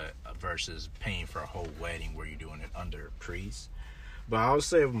probably, but versus paying for a whole wedding where you're doing it under a priest. But I would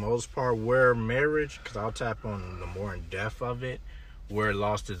say for the most part, where marriage, because I'll tap on the more in depth of it, where it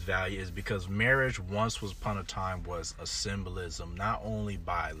lost its value is because marriage once was upon a time was a symbolism, not only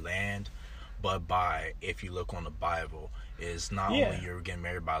by land, but by, if you look on the Bible, is not only you're getting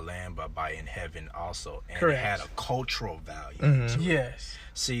married by land, but by in heaven also. And Correct. it had a cultural value to it. Yes.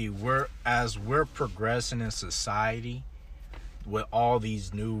 See, we're progressing in society with all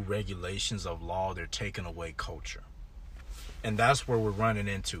these new regulations of law, they're taking away culture. And that's where we're running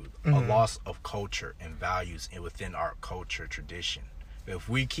into a loss of culture and values within our culture tradition. If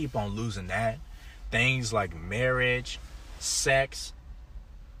we keep on losing that, things like marriage, sex,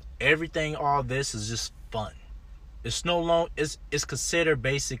 everything, all this is just fun. It's no longer, it's considered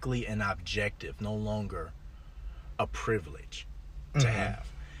basically an objective, no longer a privilege to have.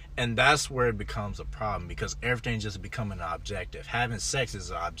 And that's where it becomes a problem, because everything's just becoming an objective. Having sex is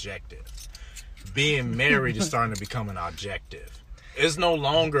an objective. Being married is starting to become an objective. It's no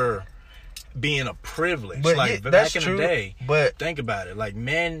longer being a privilege. But like that's back in true, the day, but think about it. Like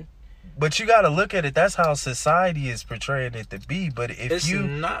men, but you got to look at it. That's how society is portraying it to be. But if it's you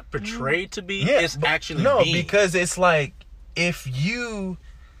not portrayed to be. Yeah, It's but actually no, being. because it's like if you're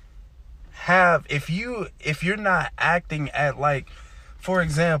not acting at, like, for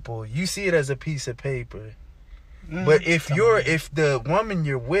example, you see it as a piece of paper. But if the woman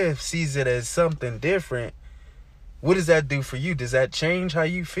you're with sees it as something different, what does that do for you? Does that change how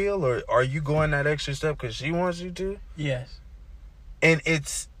you feel, or are you going that extra step because she wants you to? Yes. And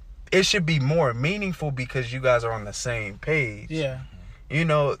it should be more meaningful because you guys are on the same page. Yeah. You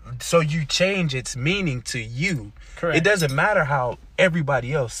know, so you change its meaning to you. Correct. It doesn't matter how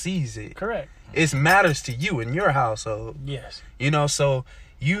everybody else sees it. Correct. It matters to you in your household. Yes. You know, so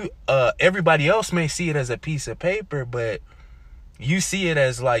everybody else may see it as a piece of paper, but you see it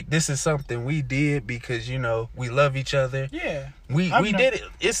as, like, this is something we did because, you know, we love each other. Yeah. We did it.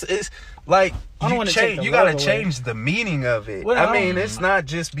 It's like I don't wanna take the you gotta love away. change the meaning of it. Well, I mean, it's not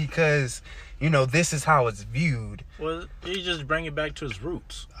just because, you know, this is how it's viewed. Well, you just bring it back to its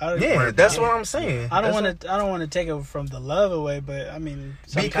roots. Yeah, that's what I'm saying. I don't want to take it from the love away, but I mean,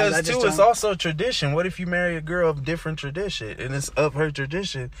 Because I just too, it's don't- also tradition. What if you marry a girl of different tradition, and it's of her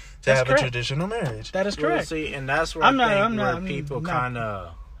tradition to That's have correct. a traditional marriage? that is Well, correct. see, and that's where I'm not- I I'm think not- where I'm people not- kind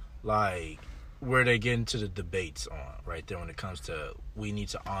of like where they get into the debates on right there when it comes to we need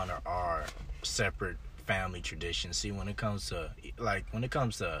to honor our separate family traditions. See, when it comes to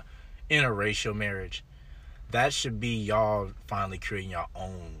interracial marriage, that should be y'all finally creating your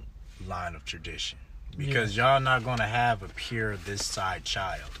own line of tradition. Because y'all not going to have a pure this side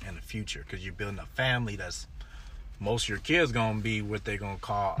child in the future, because you're building a family that's most of your kids going to be what they're going to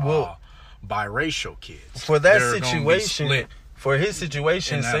call biracial kids. For that They're gonna be situation, split for his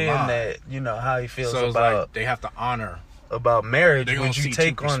situation, in that saying line. that, you know, how he feels So it's about like they have to honor. marriage, They're gonna would you see two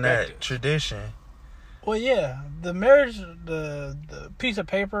take on that perspectives. tradition? Well, yeah, the marriage, the piece of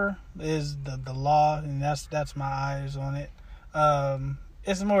paper is the law, and that's my eyes on it.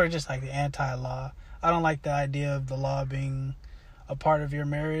 It's more just like the anti-law. I don't like the idea of the law being a part of your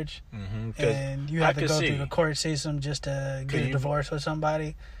marriage, and you have to go through the court system just to get a divorce with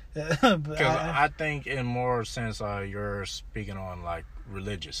somebody. Because I think in more sense, you're speaking on like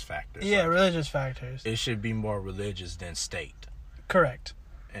religious factors. Yeah, Like, religious factors. it should be more religious than state, Correct.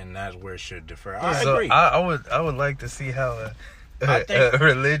 and that's where it should differ. Yeah. I So agree. I would like to see how I think- a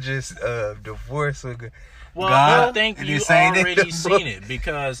religious divorce would go. Well, God, I think it you is saying it already in the seen book. it,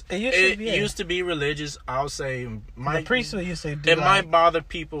 because It it used used, to be, yeah. to be religious. I'll say The priesthood used to do it like, might bother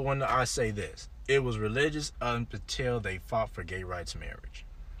people when I say this. it was religious until they fought for gay rights marriage.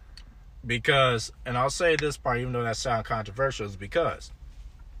 Because, and I'll say this part, even though that sounds controversial, is because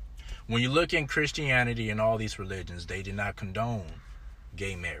when you look in Christianity and all these religions, they did not condone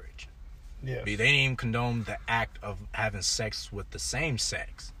gay marriage. Yeah. They didn't even condone the act of having sex with the same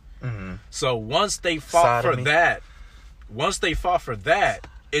sex. Mm-hmm. So once they fought Sodomy. for that,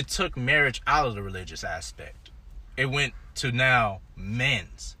 it took marriage out of the religious aspect. It went to now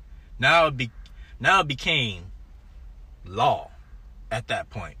men's. Now it became law at that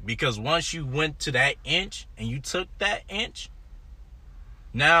point. Because once you went to that inch and you took that inch,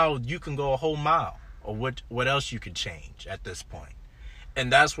 now you can go a whole mile. Or what else you could change at this point.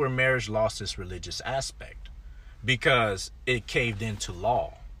 And that's where marriage lost its religious aspect. Because it caved into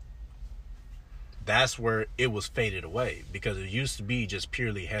law. That's where it was faded away. Because it used to be just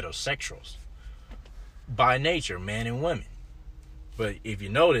purely heterosexuals. By nature, men and women. But if you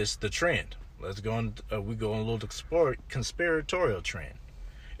notice the trend, let's go on. We go on a little conspiratorial trend.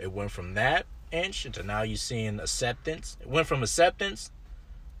 It went from that inch to now you're seeing acceptance. It went from acceptance,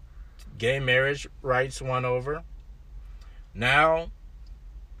 gay marriage rights won over. Now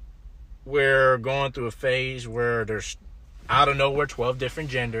we're going through a phase where there's out of nowhere 12 different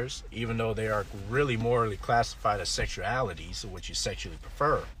genders, even though they are really morally classified as sexualities, which you sexually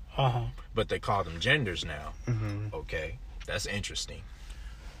prefer. But they call them genders now. Mm-hmm. Okay, that's interesting.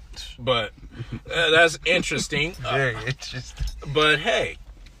 But that's interesting. Very interesting. But hey,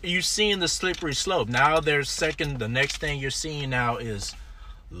 you're seeing the slippery slope. Now the next thing you're seeing now is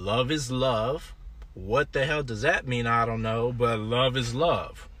love is love. What the hell does that mean? I don't know, but love is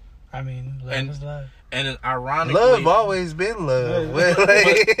love. I mean, love is love. And ironically, Love always been love.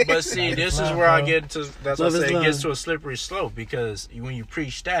 but see, this is where I get to. That's what I say. It gets to a slippery slope because when you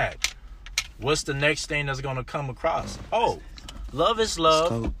preach that, what's the next thing that's going to come across? Oh, love is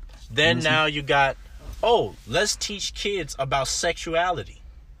love. Then now you got, let's teach kids about sexuality.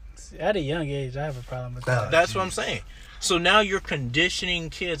 At a young age, I have a problem with that. That's what I'm saying. So now you're conditioning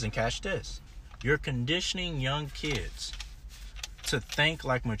kids, and catch this, you're conditioning young kids to think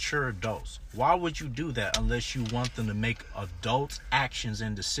like mature adults. Why would you do that unless you want them to make adult actions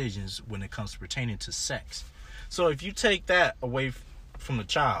and decisions when it comes to pertaining to sex? So if you take that away from the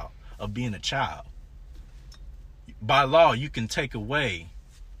child of being a child, by law you can take away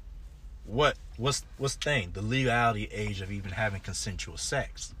what's the legality age of even having consensual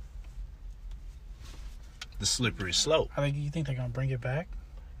sex. The slippery slope. I think you think they're gonna bring it back.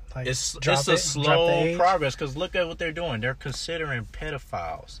 Like, It's a slow progress because look at what they're doing. They're considering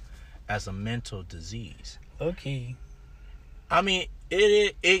pedophiles as a mental disease. Okay. I mean,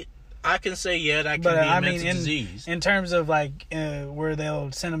 it. I can say that can be a mental disease. In terms of like where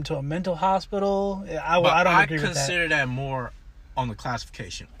they'll send them to a mental hospital, I don't agree with that. I consider that more on the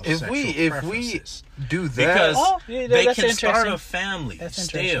classification of if sexual we preferences. do that, Because they that's can start interesting. a family That's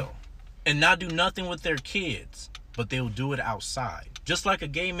still and not do nothing with their kids, but they'll do it outside. Just like a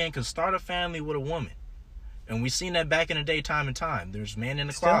gay man can start a family with a woman. And we've seen that back in the day, time and time. There's men in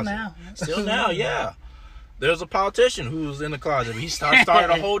the closet. Still now, yeah. There's a politician who's in the closet. He started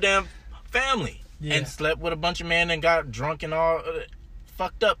a whole damn family and slept with a bunch of men and got drunk and all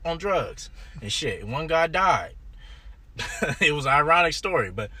fucked up on drugs and shit. And one guy died. It was an ironic story,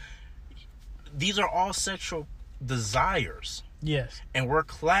 but these are all sexual desires. Yes. And we're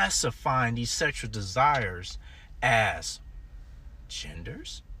classifying these sexual desires as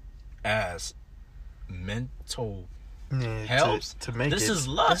genders, as mental health. To make this it, is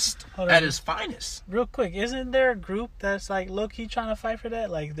lust Hold at on. its finest. Real quick, isn't there a group that's like low-key trying to fight for that?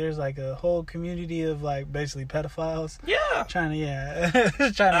 Like there's like a whole community of like basically pedophiles Yeah. trying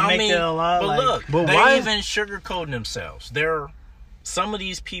to make it a law. But like, look, But they're why- even sugarcoating themselves. Some of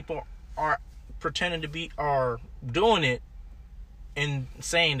these people are pretending are doing it and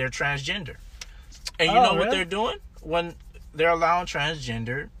saying they're transgender. And you know what really? they're doing? When they're allowing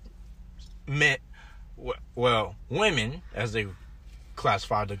transgender men, women, as they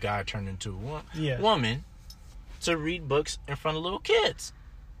classify the guy turned into a woman, to read books in front of little kids.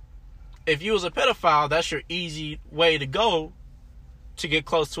 If you was a pedophile, that's your easy way to go to get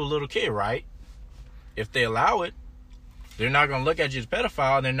close to a little kid, right? If they allow it, they're not going to look at you as a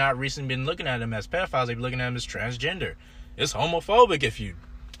pedophile. They're not recently been looking at them as pedophiles. They've been looking at them as transgender. It's homophobic if you...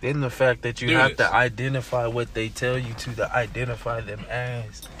 then the fact that you Do have this. to identify what they tell you to identify them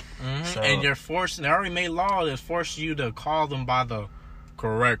as. Mm-hmm. So- And you're forced... They already made law that force you to call them by the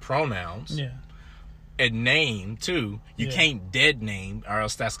correct pronouns. yeah. a name too. You can't dead name, or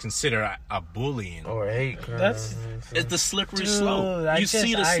else that's considered a bullying or hate crime. That's- It's the slippery Dude, slope. I You just,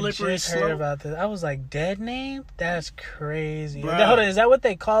 see the I slippery just heard slope. about this. I was like, dead name? That's crazy. Bruh. Hold on, is that what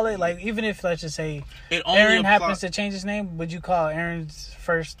they call it? Like, even if, let's just say, It only Aaron apply- happens to change his name, would you call Aaron's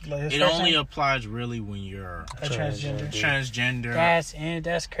first, like, his It first only name applies really when you're a transgender? transgender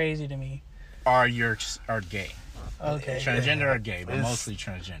That's crazy to me. or gay. Okay. Transgender or gay, but It's- mostly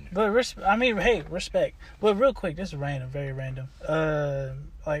transgender. But respect. But real quick, this is random, very random.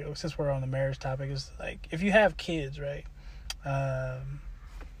 Like since we're on the marriage topic, it's like if you have kids, right?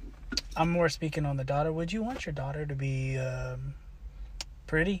 I'm more speaking on the daughter. Would you want your daughter to be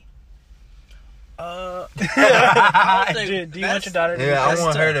pretty? I don't Do think you want your daughter to be Yeah, I pretty?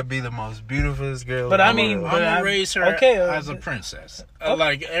 want her to be the most beautiful girl. But in I the mean, world. I'm gonna I'm- raise her okay, as a princess.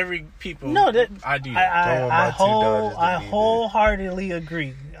 Like every people. No, that I do. That. Don't want my two daughters to I be wholeheartedly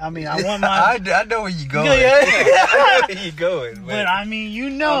agree. I mean, I want I my, know where you going. Yeah. I know where you going. but I mean,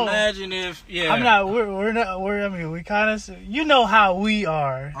 you know, Imagine if I'm not. We're not. I mean, we kind of. You know how we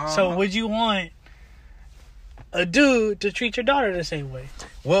are. So Uh-huh. would you want a dude to treat your daughter the same way?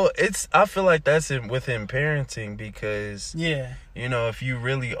 Well, I feel like that's within parenting because Yeah. you know if you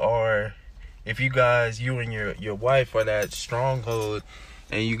really are, if you guys, you and your wife are that stronghold,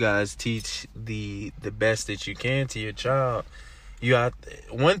 and you guys teach the best that you can to your child. You have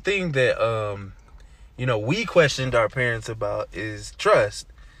one thing that you know we questioned our parents about is trust.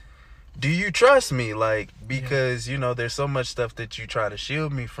 Do you trust me? Like, because you know there's so much stuff that you try to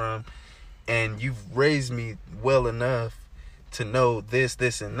shield me from, and you've raised me well enough to know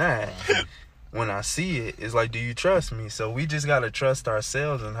this and that. When I see it, it's like, do you trust me? So we just gotta trust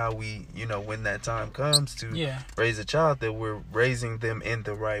ourselves and how we, you know, when that time comes to raise a child, that we're raising them in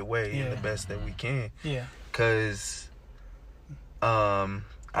the right way and the best that we can. Yeah. Cause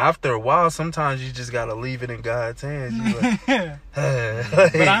after a while, sometimes you just gotta leave it in God's hands. You like,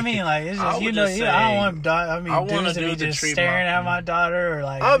 But I mean, like, it's I just, would you know, just I don't say, want, I mean, I want dudes a to be dude to just treat staring my- at my daughter or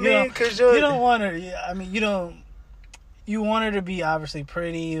like, I you mean, know, cause you don't want her. I mean, you want her to be obviously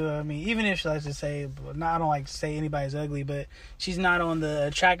pretty. I mean, even if she likes to say, I don't like to say anybody's ugly, but she's not on the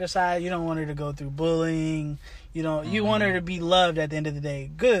attractive side. You don't want her to go through bullying. You know, you want her to be loved at the end of the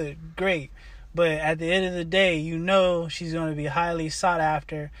day. Good, great. But at the end of the day, you know she's going to be highly sought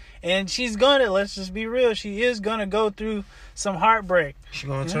after. And she's going to, let's just be real, she is going to go through some heartbreak. she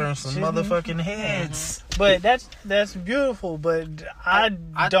gonna turn some motherfucking heads. But that's beautiful. But I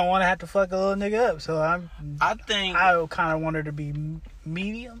don't want to have to fuck a little nigga up. So I think I kind of want her to be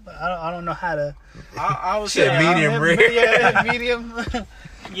medium. But I don't know how to. I would Shit, say medium rare. Yeah, medium.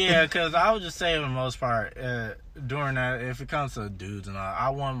 Yeah, because I would just say for the most part, during that, if it comes to dudes and all, I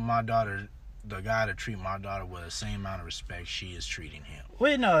want my daughter, the guy to treat my daughter with the same amount of respect she is treating him.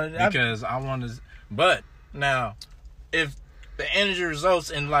 Wait, no. Because I want to, but now, if the energy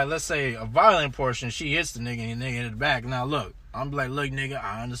results in, like, let's say a violent portion, she hits the nigga and the nigga in the back. Now look, I'm like, look, nigga,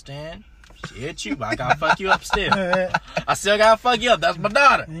 I understand. She hit you, but I gotta fuck you up still. I still gotta fuck you up. That's my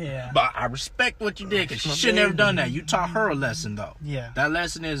daughter. Yeah. But I respect what you did, because she should never done that. You taught her a lesson, though. Yeah. That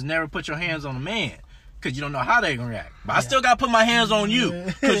lesson is never put your hands on a man, because you don't know how they gonna react. But I still gotta put my hands on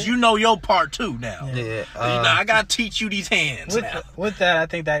you, because you know your part too now. Yeah. You know, I gotta teach you these hands now. With that, I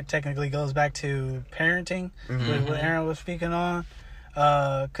think that technically goes back to parenting, with what Aaron was speaking on.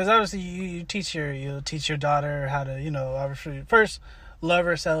 Because obviously, you'll teach your daughter how to, you know, obviously first love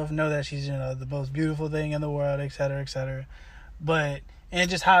herself, know that she's, you know, the most beautiful thing in the world, et cetera, et cetera. But and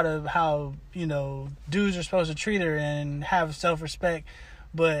just how you know dudes are supposed to treat her and have self-respect.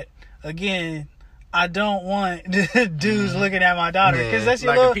 But again, I don't want dudes looking at my daughter because that's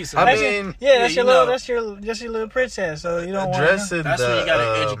your Like a little. piece of That's shit. your, I mean, that's you your little. know. That's your little princess. So you don't want. Addressing That's the, when you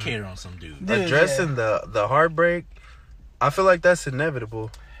gotta educate her on some dude. Dude, addressing the heartbreak, I feel like that's inevitable.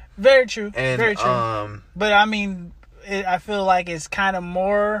 Very true. And very true. But I mean, I feel like it's kind of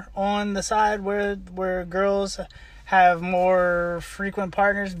more on the side where girls have more frequent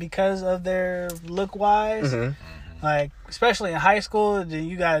partners because of their look wise. Like, especially in high school, then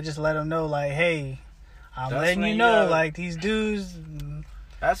you gotta just let them know, like, hey, I'm That's letting when you you know, gotta- like, these dudes.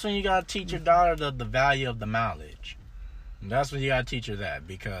 That's when you gotta teach your daughter the value of the mileage. That's when you gotta teach her that,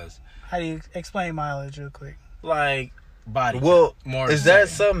 because How do you explain mileage real quick? like body. Well, count, more is to that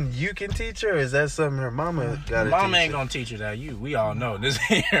say. something you can teach her? Or is that something her mama got to teach Mama ain't her? gonna teach her that. We all know this.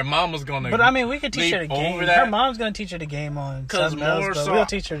 Here, mama's gonna. But I mean, we could teach her the leap game. over that. Her mom's gonna teach her the game on 'Cause something else, more but so- we'll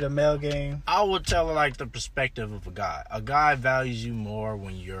teach her the male game. I would tell her like the perspective of a guy. A guy values you more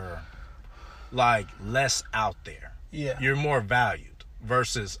when you're like less out there. Yeah. You're more valued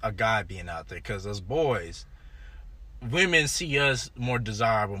versus a guy being out there. Because as boys, women see us more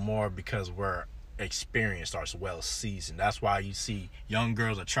desirable more because we're experienced or well seasoned. That's why you see young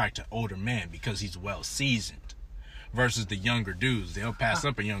girls attract to older men, because he's well seasoned. Versus the younger dudes, they'll pass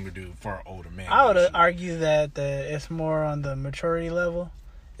up a younger dude for an older man. I would argue that it's more on the maturity level.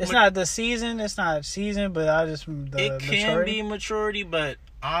 It's not the season. It's not season, but it can be maturity, but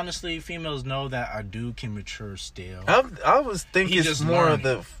honestly, females know that a dude can mature still. I was thinking it's more of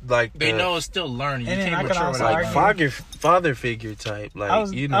the they know it's still learning. You And then can't I could mature also without argue- father figure type. Like I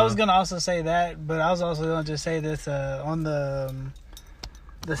was know. gonna also say that, but I was also gonna just say this on the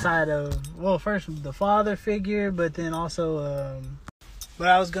side of, well, first the father figure, but then also but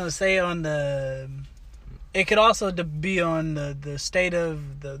I was gonna say on the, it could also be on the state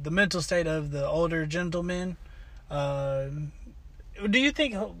of the mental state of the older gentleman. Do you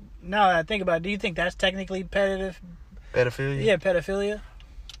think, now that I think about it, do you think that's technically pedophilia? Yeah, pedophilia.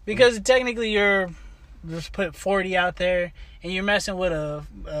 Because technically you're just put 40 out there and you're messing with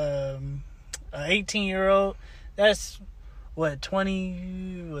a 18-year-old. That's what,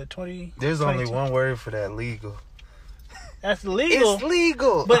 20? There's 22? only one word for that: legal. That's legal. It's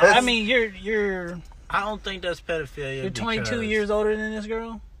legal. But I mean, you're I don't think that's pedophilia. you're 22 years older than this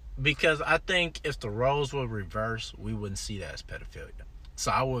girl. Because I think if the roles were reversed, we wouldn't see that as pedophilia.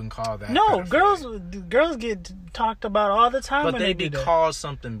 So I wouldn't call that. No, pedophilia. girls get talked about all the time. But when they do be that. called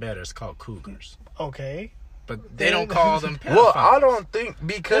something better. It's called cougars. Okay. But they don't call them pedophiles. Well, I don't think,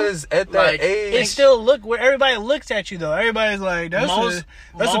 because at that Like, age, It still look where everybody looks at you though. Everybody's like, that's a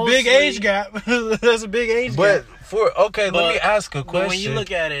big mostly- age gap. That's a big age but gap. let me ask a But question. when you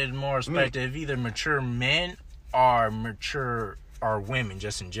look at it in more perspective, either mature men or mature or women,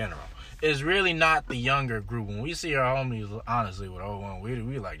 just in general, it's really not the younger group. When we see our homies, honestly, with old one,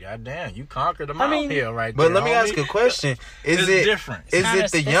 we like, God damn, you conquered the mountain hill right there. But let me ask a question: It's different. Is Kinda-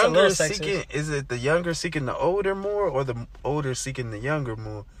 it the it's a younger little seeking? sexist. Is it the younger seeking the older more, or the older seeking the younger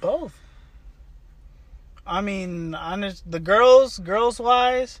more? Both. I mean, the girls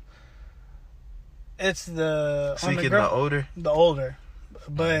wise, it's the on Seeking girl, the older. the older,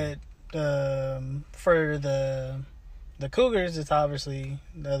 but for the cougars, it's obviously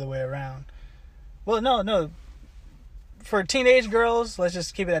the other way around. Well, no. For teenage girls, let's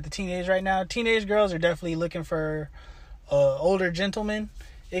just keep it at the teenage right now. Teenage girls are definitely looking for older gentlemen.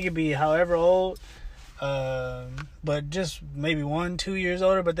 It could be however old, but just maybe 1-2 years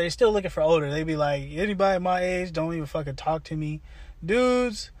older. But they still looking for older. They be like, anybody my age, don't even fucking talk to me.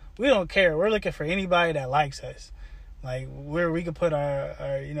 Dudes, we don't care. We're looking for anybody that likes us, like where we could put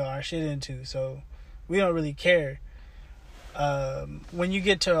our shit into. So we don't really care. When you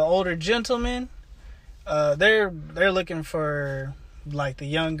get to older gentlemen, they're looking for like the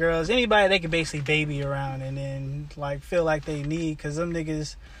young girls, anybody they can basically baby around and then like feel like they need, because them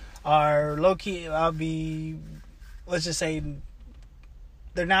niggas are low key. Let's just say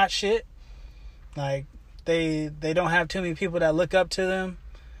they're not shit. Like they don't have too many people that look up to them.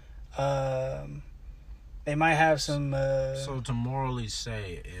 They might have some. So to morally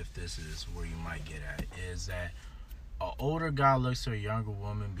say, if this is where you might get at, is that an older guy looks to a younger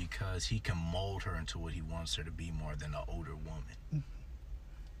woman because he can mold her into what he wants her to be more than an older woman.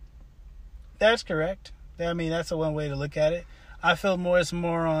 That's correct. I mean, that's one way to look at it. I feel it's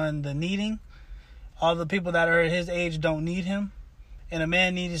more on the needing. All the people that are his age don't need him. And a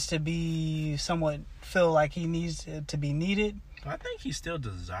man needs to be somewhat feel like he needs to be needed. I think he's still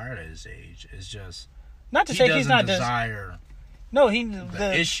desired at his age. It's just Not to he say doesn't he's not desire No,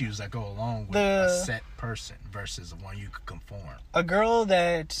 the issues that go along with a set person versus one you could conform. A girl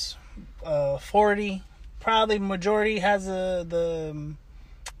that's 40, probably majority has her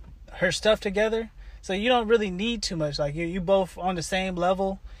stuff together. So you don't really need too much. Like you both on the same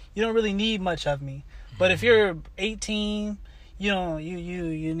level. You don't really need much of me. But if you're 18,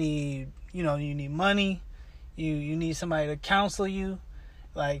 you need money. You need somebody to counsel you.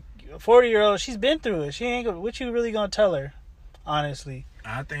 Like a 40-year-old, she's been through it. She ain't gonna, what you really gonna tell her? Honestly,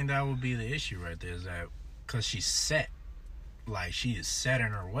 I think that would be the issue right there, is that because she's set, like she is set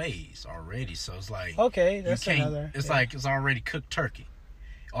in her ways already. So it's like, okay, that's another. It's like it's already cooked turkey.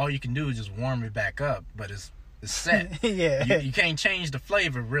 All you can do is just warm it back up, but it's set. Yeah, you can't change the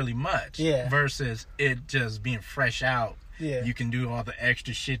flavor really much. Yeah, versus it just being fresh out. Yeah, you can do all the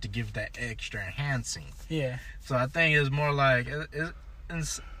extra shit to give that extra enhancing. Yeah. So I think it's more like, in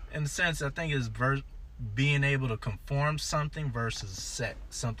a sense, I think it's being able to conform something versus set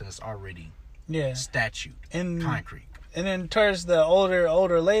something that's already statute and concrete. And then towards the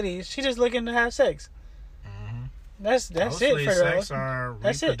older ladies, she just looking to have sex. Mm-hmm. That's it for her. Sex or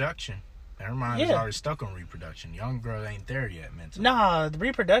reproduction. Her mind is already stuck on reproduction. Young girl ain't there yet mentally. Nah, the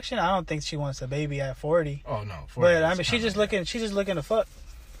reproduction. I don't think she wants a baby at 40. Oh no, 40. But I mean, she's just looking to fuck.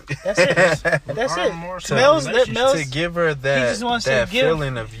 That's it. That's it. Males, To give her just wants that to give-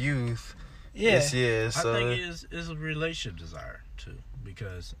 feeling of youth. Yeah. So I think it's a relationship desire too,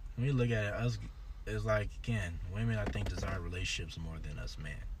 because when you look at it, us, it's like again, women I think desire relationships more than us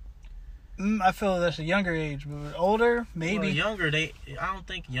men. I feel that's a younger age, but older maybe. Well, younger, I don't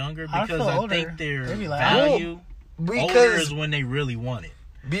think younger I because feel I older. think their They be like, value older because is when they really want it.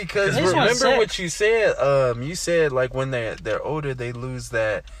 because They just want remember what sex. you said. You said like when they're older, they lose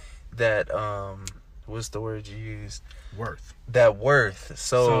that what's the word you used? Worth. That worth.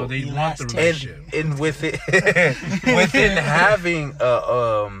 So they want the Elasticity. relationship. and with it within having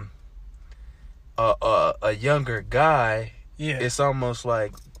a younger guy, Yeah. it's almost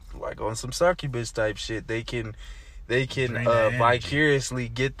like on some succubus type shit. They can Drain that energy. vicariously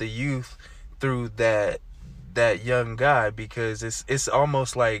get the youth through that young guy, because it's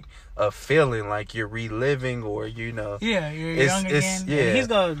almost like a feeling like you're reliving, or Yeah, you're It's- young it's- again. yeah. He's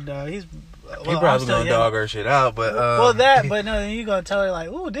gonna. He's. he Well, I'm probably still gonna young. dog her shit out, but Well, that, but no, then you gonna tell her like,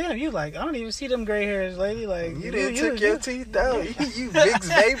 oh damn, you like, I don't even see them gray hairs, lady. Like, you didn't took your teeth out. You big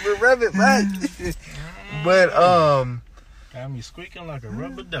vapor, rub it back. But Got me squeaking like a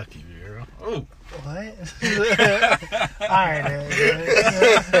rubber ducky, girl. Oh, What? Alright, I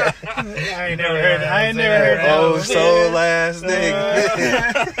ain't never heard that. I ain't never heard that. old one. soul ass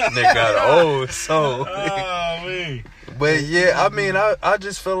nigga. Nigga got an old soul. oh me. But yeah, I mean, I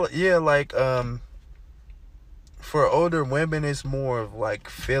just feel like for older women, it's more of like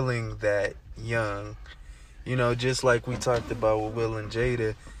feeling that young, just like we talked about with Will and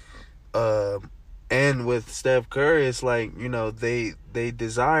Jada, and with Steph Curry. It's like they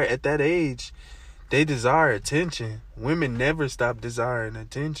desire at that age, they desire attention. Women never stop desiring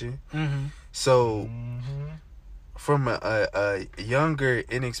attention. Mm-hmm. So from a younger,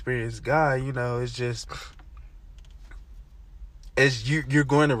 inexperienced guy, it's just. As you're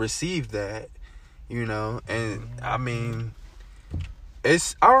going to receive that, and I mean, I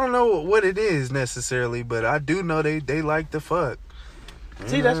don't know what it is necessarily, but I do know they like to fuck.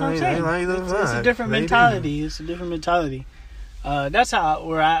 See, that's what I'm They saying. like to It's a fuck. different They do. mentality. It's a different mentality. That's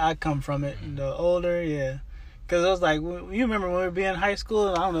where I come from. It the older, yeah, because it was like you remember when we were being in high school.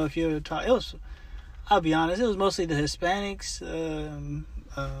 And I don't know if you ever taught. It was, I'll be honest, it was mostly the Hispanics.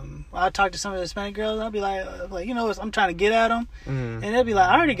 I talk to some of the Hispanic girls. I'll be like, I'm trying to get at them, Mhm. and they'll be like,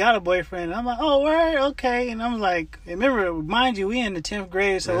 I already got a boyfriend. And I'm like, oh, word, okay. And I'm like, remember, mind you, we in the 10th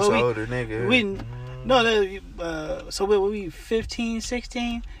grade, so That's what an we older nigga. so we 15,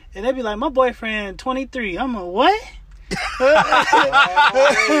 16, and they'd be like, my boyfriend 23. I'm like, what?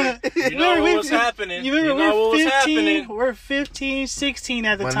 You know what's happening. You remember know what we're was 15, happening. we're 15, 16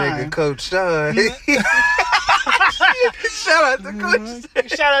 at the My time. nigga Coach Sean. Shout out to Coach.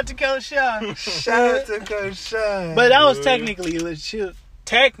 Shout out to Coach Shaw. Shout out to Coach Sean. But that was technically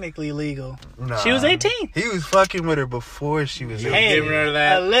legal. Nah. She was 18. He was fucking with her before she was 18. Hey, giving her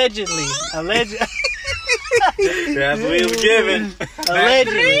that. allegedly. That's what he was giving.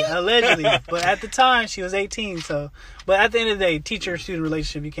 allegedly. But at the time, she was 18. So, but at the end of the day, teacher-student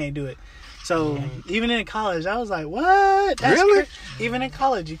relationship, you can't do it. So even in college, I was like, "What? That's Really? Even in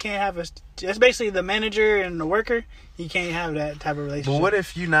college, you can't have That's basically the manager and the worker. You can't have that type of relationship. But what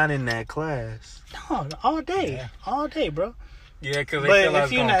if you're not in that class? No, all day, bro. Yeah, because But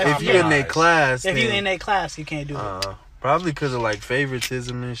if you're not- If you're in that class, If then, you're in that class, you can't do it. probably because of like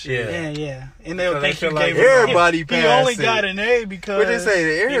favoritism and shit. Yeah. And they'll Because they think you feel like gave him everybody He passed only it. got an A because. What they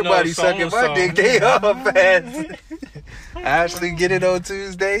say? Everybody You know, sucking my so-and-so. dick. They all pass. Ashley get it on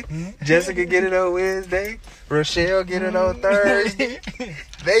Tuesday. Jessica get it on Wednesday. Rochelle get it on Thursday.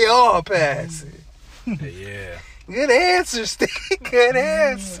 They all pass it. Yeah. Good answer, Steve. Good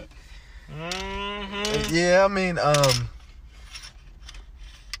answer. Mm-hmm. Yeah, I mean,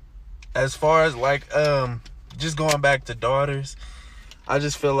 as far as like, just going back to daughters, I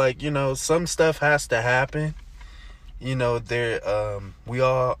just feel like, some stuff has to happen. We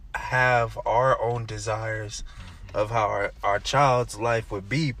all have our own desires of how our child's life would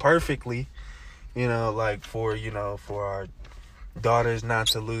be perfectly, like for our daughters not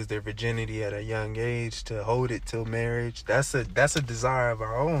to lose their virginity at a young age, to hold it till marriage. That's a desire of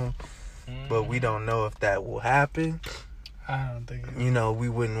our own, but we don't know if that will happen. I don't think. We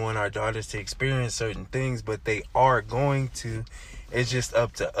wouldn't want our daughters to experience certain things, but they are going to. It's just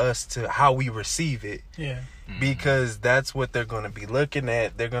up to us to how we receive it. Yeah. Because that's what they're going to be looking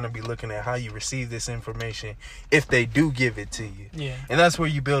at. They're going to be looking at how you receive this information if they do give it to you. Yeah. And that's where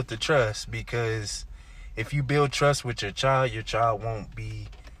you build the trust, because if you build trust with your child won't be...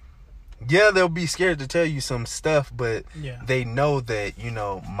 Yeah, they'll be scared to tell you some stuff, but Yeah. they know that,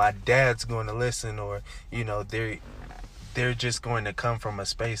 my dad's going to listen, or, they're just going to come from a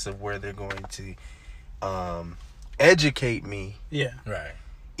space of where they're going to educate me Yeah. Right.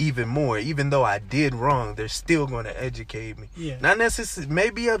 even more. Even though I did wrong, they're still going to educate me. Yeah. Not necessarily,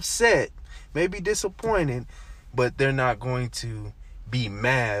 maybe upset, maybe disappointed, but they're not going to be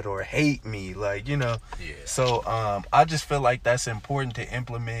mad or hate me, like, you know. Yeah. So I just feel like that's important to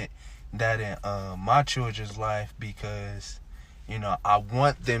implement that in my children's life, because, you know, I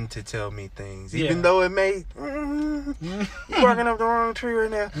want them to tell me things, even Yeah. though it may you're barking up the wrong tree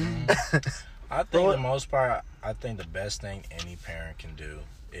right now. I think the most part, I think the best thing any parent can do,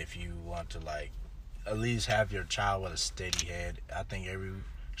 if you want to, like, at least have your child with a steady head, I think every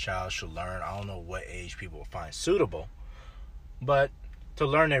child should learn. I don't know what age people will find suitable, but to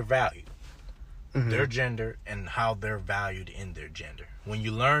learn their value, their gender, and how they're valued in their gender. When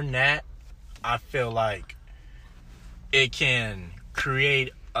you learn that, I feel like it can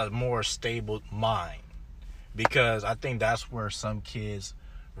create a more stable mind, because I think that's where some kids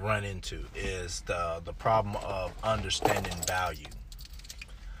run into, is the problem of understanding value.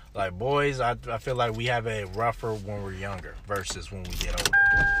 Like, boys, I feel like we have it rougher when we're younger versus when we get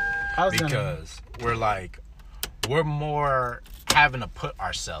older, because we're more having to put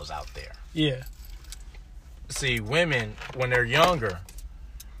ourselves out there. Yeah. See, women, when they're younger,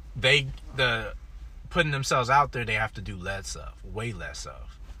 the putting themselves out there, they have to do less of, way less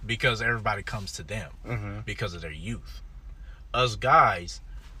of, because everybody comes to them because of their youth. Us guys,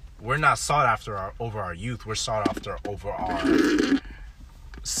 we're not sought after over our youth. We're sought after over our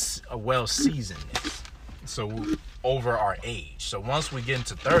well-seasonedness. So over our age. So once we get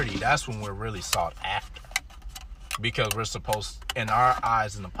into 30, that's when we're really sought after, because we're supposed, in our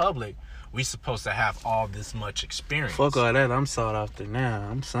eyes in the public, we supposed to have all this much experience. Fuck all that, I'm sought after now.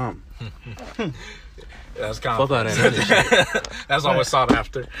 I'm something. That's kind Fuck all that other shit. That's always sought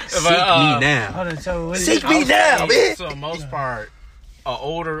after. Seek me now. Hold on, so what is Seek it? me now, bitch. So most part,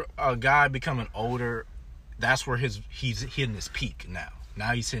 a guy becoming older, that's where he's hitting his peak now.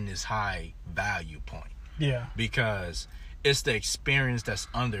 Now he's hitting his high value point, Yeah. because it's the experience that's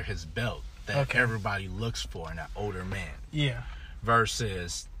under his belt that Okay. everybody looks for in that older man, Yeah.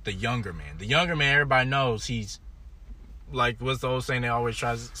 versus the younger man. The younger man, everybody knows he's like, what's the old saying they always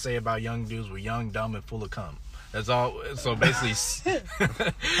try to say about young dudes? We're young, dumb, and full of cum. That's all. So basically,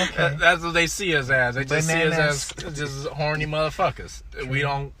 that's what they see us as. They just see us as just horny motherfuckers. We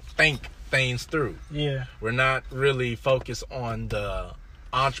don't think things through. Yeah. We're not really focused on the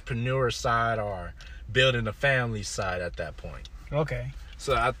entrepreneur side or building a family side at that point. Okay.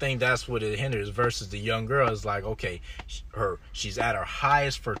 So I think that's what it hinders, versus the young girl is like, okay, she's at her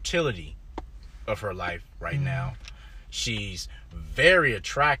highest fertility of her life right now. She's very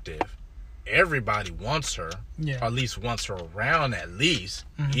attractive. Everybody wants her, Yeah. or at least wants her around. At least,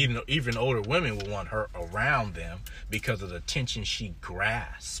 even older women will want her around them because of the attention she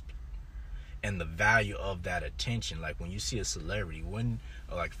grasps and the value of that attention. Like when you see a celebrity,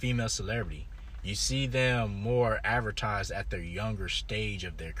 like female celebrity, you see them more advertised at their younger stage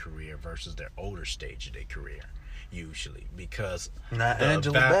of their career versus their older stage of their career, usually, because Not the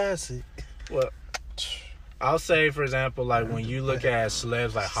Angela Bassett. well, I'll say, for example, like when you look at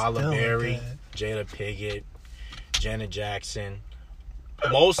celebs like Halle Still Berry, bad. Jada Pinkett, Janet Jackson,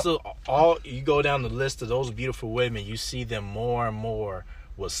 most of all, you go down the list of those beautiful women, you see them more and more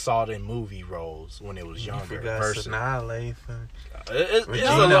was sought in movie roles when it was younger. You forgot Versus Sanaa Lathan, it's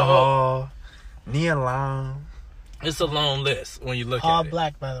Regina Hall, Nia Long. It's a long list when you look All at it.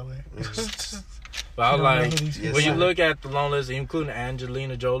 black, by the way. But I was No, like, none of these yes, when you sir. look at the long list, including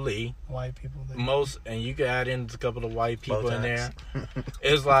Angelina Jolie, White people. and you can add in a couple of white people in Botox. there.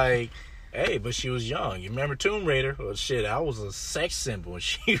 It's like, hey, but she was young. You remember Tomb Raider? Well, shit, I was a sex symbol.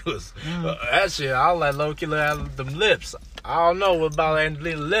 She was that shit. I was like, low-key look at them lips. I don't know about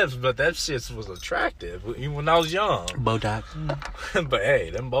Angelina's lips, but that shit was attractive even when I was young. Botox. But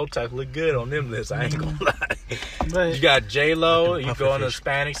hey, them Botox look good on them lips. I ain't gonna lie. But You got J-Lo, you Puffer go on the fish.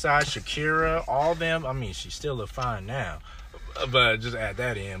 Hispanic side, Shakira, all them. I mean, she still look fine now, but just add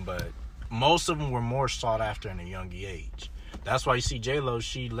that in. But most of them were more sought after in a young age. That's why you see J-Lo,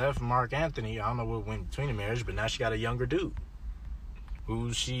 she left Mark Anthony. I don't know what went between the marriage, but now she got a younger dude.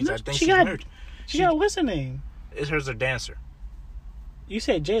 Who she's, No, I think she she's got- married. she got what's her name? It's her's a dancer. You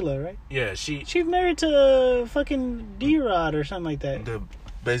said J-Lo, right? Yeah, she She married to fucking D-Rod or something like that. The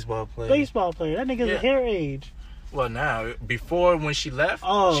baseball player. Baseball player. That nigga's Yeah. a hair age. well now before when she left,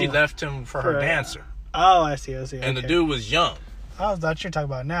 Oh. she left him for her For- dancer, Oh, I see. and okay. the dude was young. I thought you were talking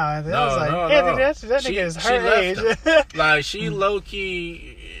about now. I was No, like, no, hey, no. that She- nigga is she her left age. Like she low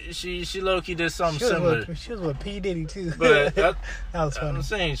key, she low key did something similar. She was with P. Diddy too. But that was funny. I'm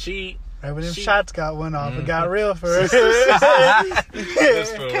saying she Right when them shots went off, it got real for her.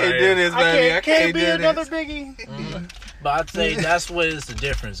 This fool Can't right do here. this, baby. I can't be do another this. biggie. But I'd say that's what the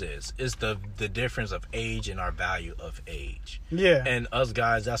difference is. It's the difference of age and our value of age. Yeah. And us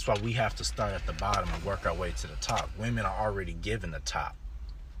guys, that's why we have to start at the bottom and work our way to the top. Women are already given the top.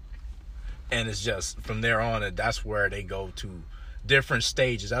 And it's just from there on, that's where they go to different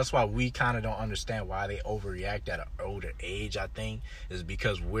stages. That's why we kind of don't understand why they overreact at an older age, I think, is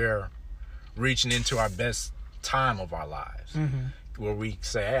because we're reaching into our best time of our lives. Where we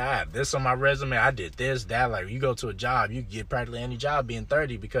say, hey, I have this on my resume, I did this, that. Like, you go to a job, you get practically any job being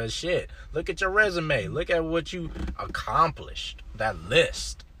 30 because, shit, look at your resume. Look at what you accomplished, that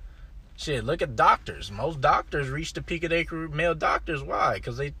list. Shit, look at doctors. Most doctors reach the peak of their career, male doctors. Why?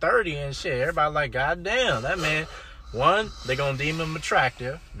 Because they 30 and shit. Everybody like, God damn, that man. One, they're going to deem him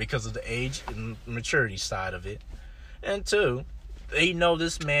attractive because of the age and maturity side of it. And two, they know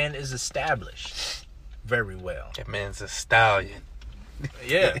this man is established very well. That man's a stallion.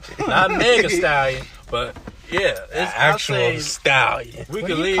 Yeah, not mega stallion, but yeah, it's Actual stallion. We What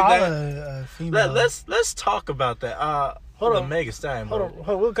can do you leave call that. a female? Let's talk about that. Hold the on. mega stallion. Hold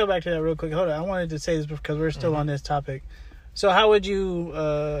on, we'll come back to that real quick. Hold on, I wanted to say this because we're still on this topic. So, how would you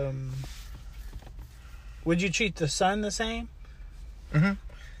treat the son the same? Mhm.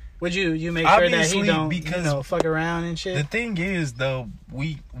 Would you make sure that Obviously, he don't because fuck around and shit? The thing is, though,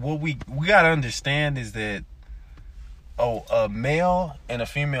 we gotta understand is that a male and a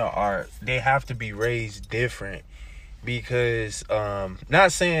female they have to be raised different because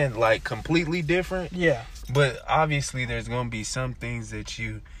not saying like completely different, Yeah. but obviously there's gonna be some things that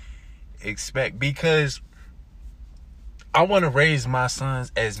you expect because I want to raise my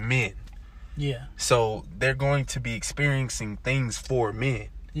sons as men, Yeah. so they're going to be experiencing things for men,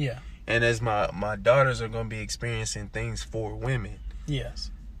 Yeah. and as my daughters are going to be experiencing things for women. Yes.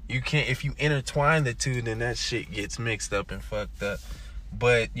 You can't, if you intertwine the two, then that shit gets mixed up and fucked up.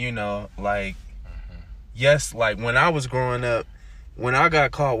 But, like, yes, like when I was growing up, when I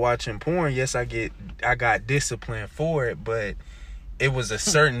got caught watching porn, yes, I got disciplined for it, but it was a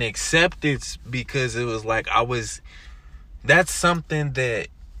certain acceptance because it was like that's something that,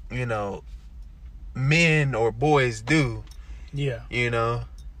 men or boys do, Yeah.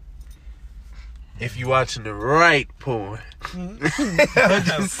 if you watching the right porn. I'm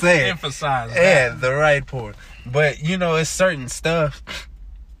just saying. Emphasize Yeah, that. the right porn. But it's certain stuff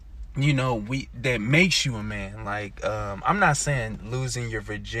that makes you a man. Like I'm not saying losing your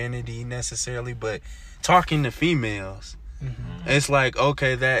virginity necessarily, but talking to females. It's like,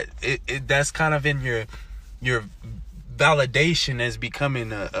 okay, that that's kind of in your validation as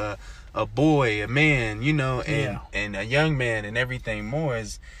becoming a boy, a man, and a young man and everything more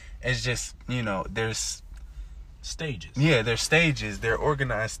is just, there's Stages. Yeah, there's stages. There are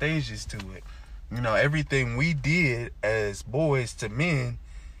organized stages to it. Everything we did as boys to men,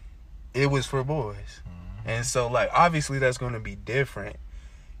 it was for boys. And so, like, obviously that's going to be different.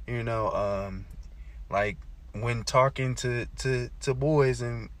 Like, when talking to boys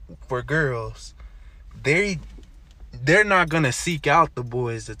and for girls, they're not going to seek out the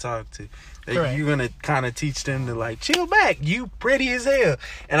boys to talk to. Correct. You're going to kind of teach them to, like, chill back. You pretty as hell.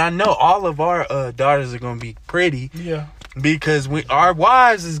 And I know all of our daughters are going to be pretty. Yeah. Because our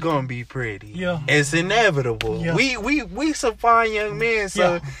wives is gonna be pretty. Yeah. It's inevitable. Yeah. We some fine young men,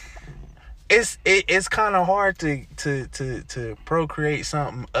 so it's kind of hard to procreate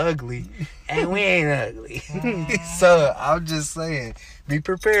something ugly, and we ain't ugly. So I'm just saying, be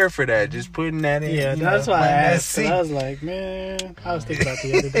prepared for that. Just putting that in. Yeah, that's why I asked. 'Cause See, I was like, man, I was thinking about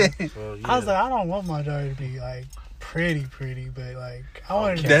the other day. Well, I was yeah. like, I don't want my daughter to be like pretty, but like I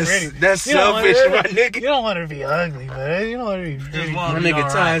want her to be pretty. that's You don't want selfish, her- my nigga. You don't want her to be ugly, but you don't want her to be pretty. want- My be nigga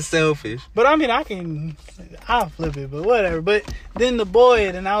alright. Ty's selfish. But I mean, I'll flip it, but whatever. But then the boy,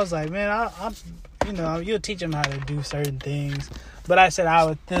 and I was like, man, I'm you'll teach him how to do certain things. But I said I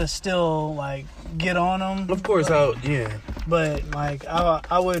would still like get on him. Of course, yeah. But like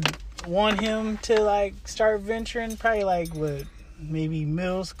I would want him to like start venturing, probably like maybe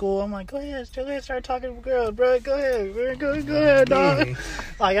middle school. I'm like, go ahead, start talking to girls, bro. Go ahead, bro. Go ahead, dog. Yeah.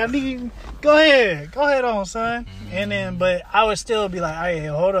 Like I need, go ahead on, son. And then, but I would still be like, hey,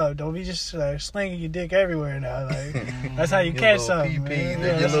 hold up, don't be just slinging your dick everywhere now. Like that's how you Your catch little something. pee-pee,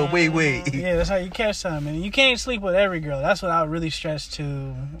 man. your little wee. Yeah, that's how you catch something. And you can't sleep with every girl. That's what I would really stress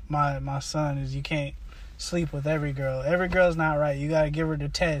to my son is you can't sleep with every girl. Every girl's not right. You gotta give her the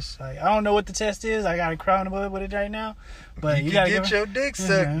test. Like I don't know what the test is. I got a crown above with it right now. But you can gotta get give your dick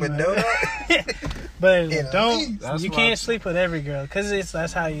sucked, but don't. but You know, don't. that's You why- can't sleep with every girl because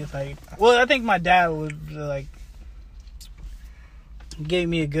that's how you like. Well, I think my dad would like. gave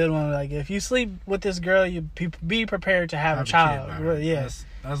me a good one. Like, if you sleep with this girl, you be prepared to have a child. kid by her. Yeah.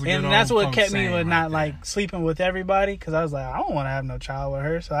 That's a And good that's old what punk kept me saying with right not there. like sleeping with everybody, because I was like, I don't want to have no child with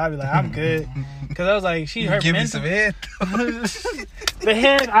her. So I'd be like, I'm good, because I was like, she hurt Give me mental. some head. The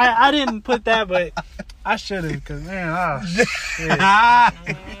head, I didn't put that, but I should have, because man, shit,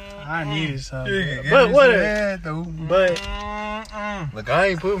 I needed something. But whatever. But Look, I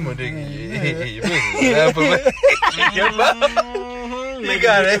ain't putting my dick in your pussy. I put my your mouth. You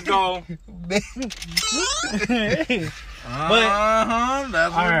got it. Go.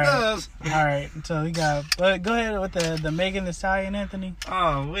 That's what it does. All right, so we got. But go ahead with the Megan Thee Stallion, Anthony.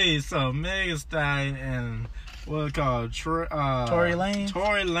 Oh wait, so Megan Thee Stallion and what it called Tory Lanez?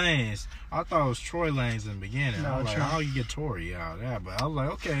 Tory Lanez. I thought it was Troy Lanez in the beginning. I was like, Troy. how you get Tory out of that? But I was like,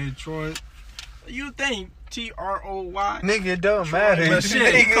 okay, Troy. You think Troy? Nigga, it don't matter. But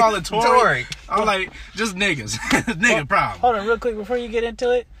shit, you Nigga, call it Tory. Tory. I was like, just niggas. Nigga problem. Hold on, real quick before you get into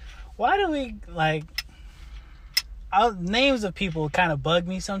it. Why do we like? Names of people kind of bug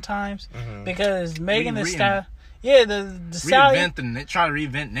me sometimes because Megan Thee Stallion. Yeah, the Stallion. Try to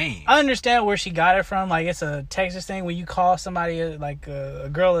reinvent names. I understand where she got it from. Like, it's a Texas thing. When you call somebody like a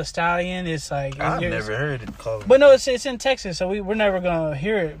girl a stallion, it's like I've never heard it called. But no, it's in Texas, so we're never gonna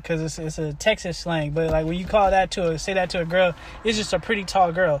hear it because it's a Texas slang. But like when you call that say that to a girl, it's just a pretty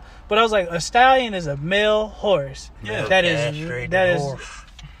tall girl. But I was like, a stallion is a male horse. Yeah.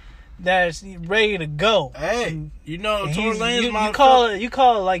 That's ready to go. Hey, you know, And Tory Lanez, you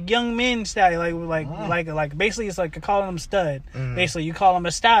call it like young men stallion, like basically it's like calling them stud. Basically, you call him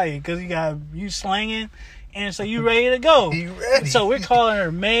a stallion because you slanging, and so you ready to go. You ready? So we're calling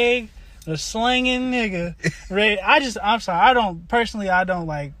her Meg, the slanging nigga. Ready? I'm sorry, I don't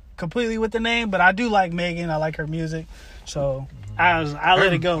like completely with the name, but I do like Megan. I like her music, so I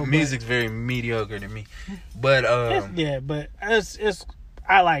let it go. Music's very mediocre to me, but but it's.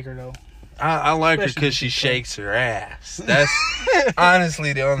 I like her though. I like her because she shakes her ass. That's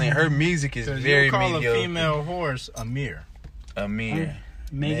honestly the only. Her music is very you call mediocre. a female horse a mirror. Amir.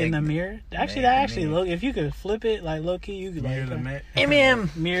 Megan the Mirror. Actually, look. If you could flip it like low key, you could Mirror the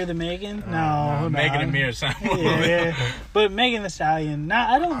Mirror the Megan. No, Megan the Mirror sound. Yeah. But Megan the Stallion.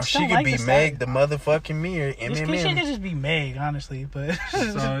 Nah, I don't. She don't could like be the Meg, Stallion. the motherfucking mirror. She could just be Meg, honestly. But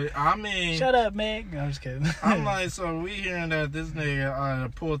So I mean, shut up, Meg. No, I'm just kidding. I'm like, so we hearing that this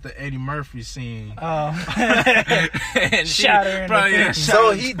nigga pulled the Eddie Murphy scene. And she Shot her in the probably face.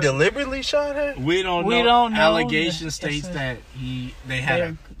 So he deliberately shot her? We don't know. Allegation states that they had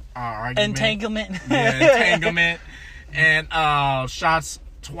an argument. Entanglement. Yeah, entanglement. And shots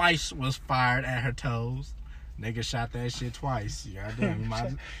twice was fired at her toes. Nigga shot that shit twice. Goddamn, you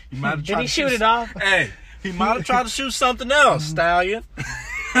might have tried Did he to shoot it off? Hey, he might have tried to shoot something else, Stallion.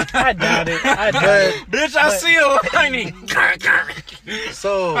 I doubt it. Bitch, I see a lightning.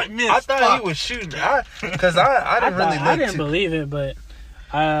 So I missed. I thought Fuck. he was shooting. Because I didn't really look I didn't too. believe it, but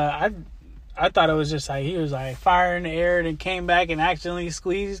I thought it was just like he was like fire in the air and then came back and accidentally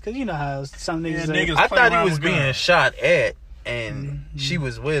squeezed, because you know how some niggas. Yeah, niggas I play thought he around was with being guns. shot at, and she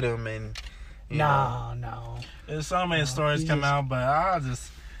was with him, and you know. No. There's so many stories come out, but I just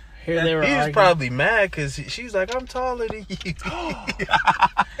Here they were He was arguing. probably mad because she's like, I'm taller than you.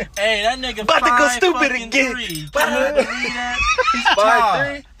 hey, that nigga About to go 5 stupid fucking again. 3. Can you believe that? He's 5'3"?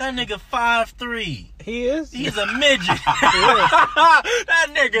 tall. That nigga 5'3". He is. He's a midget. That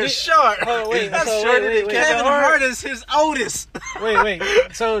nigga's short. Oh, wait, That's so shorter wait, than wait, Kevin so- Hart is his oldest. Wait.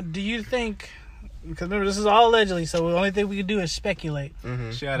 So do you think? Because remember, this is all allegedly, so the only thing we can do is speculate.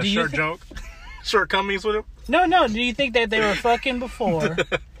 She had a Do you short thi- joke. Shortcomings with him. No. Do you think that they were fucking before,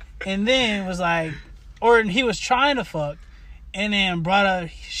 and then was like, or he was trying to fuck, and then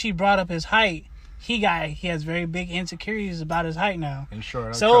she brought up his height. He has very big insecurities about his height now. And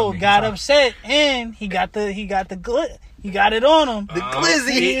short. So got upset, and he got it on him. The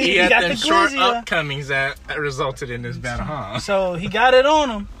glizzy. He got had the them short glizzy, upcomings that resulted in this battle, huh? So he got it on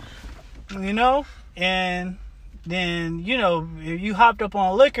him, and then if you hopped up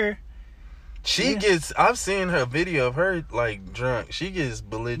on liquor. I've seen her video of her like drunk. She gets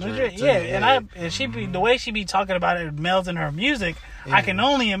belligerent. Too, and she be the way she be talking about it melds in her music. Yeah. I can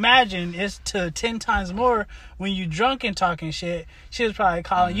only imagine it's to 10 times more when you drunk and talking shit. She was probably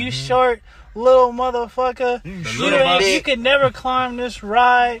calling you short little motherfucker. You could never climb this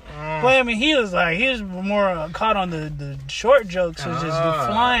ride. Well, I mean, he was more caught on the short jokes, was just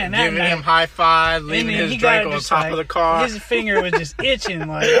flying at giving him high five, leaving his drink on top of the car. His finger was just itching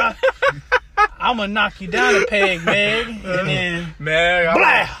like. I'm gonna knock you down a peg, Meg, and then Meg,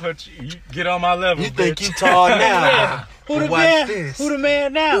 you get on my level. You think you tall now? Who the Watch man? this. Who the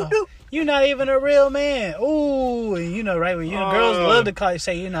man now? "You're not even a real man." Ooh, and you know, right? When girls love to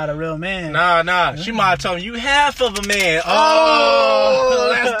say you're not a real man. Nah. She might have told me you half of a man.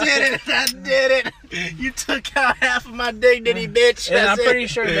 That did it. You took out half of my dignity, bitch. And I'm pretty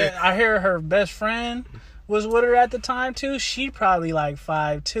sure that I hear her best friend was with her at the time too. She probably like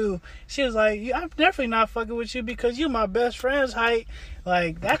 5'2". She was like, "I'm definitely not fucking with you because you my best friend's height."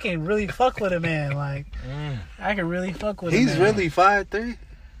 Like that can really fuck with a man. Like I can really fuck with. He's a man. really 5'3".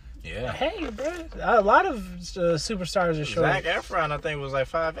 Yeah. Hey, bro. A lot of superstars are short. Zac Efron, I think, was like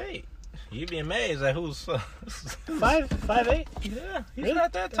 5'8". You'd be amazed at who's 5'8". Yeah, he's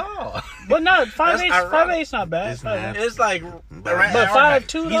not that tall. But no, 5'8", ironic. 5'8's not bad. It's not. It's like, but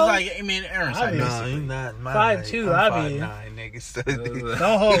 5'2" he's though? like, I mean, Aaron's height. No, basically. he's not. 5'2", I mean. 5'9", nigga.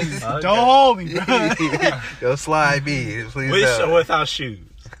 Don't hold me. Okay. Don't hold me, bro. Yo, slide me, please. Without shoes.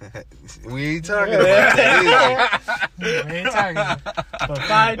 We ain't talking about that. We ain't talking about but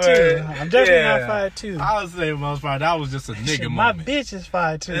 5'2". I'm definitely not 5'2". I was saying most part that was just a nigga Shit, my moment. bitch is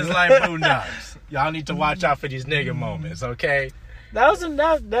 5'2". It's like Blue Knobs. Y'all need to watch out for these nigga moments, okay?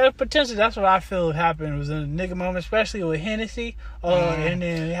 That potentially, that's what I feel happened was a nigga moment, especially with Hennessy. And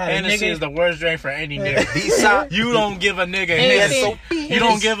then we had Hennessy a nigga. is the worst drink for any nigga. B-side. You don't give a nigga Hennessy. Hennessy. You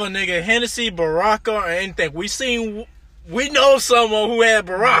don't give a nigga Hennessy, Baraka, or anything. We know someone who had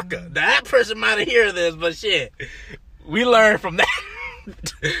Baraka. Now, that person might have heard this, but shit, we learned from that.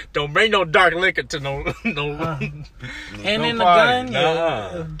 Don't bring no dark liquor to no. And no in the party. gun,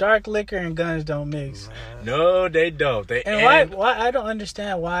 Nah. dark liquor and guns don't mix. No, they don't. And why I don't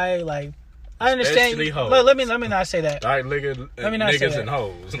understand why, like, I understand. Especially hoes. Let me not say that. Dark liquor, Let me not say niggas that. and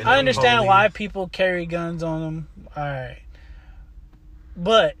hoes. I understand Holy. why people carry guns on them. All right,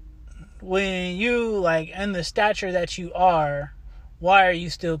 but when you like in the stature that you are, why are you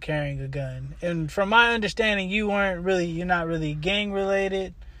still carrying a gun? And from my understanding, you're not really gang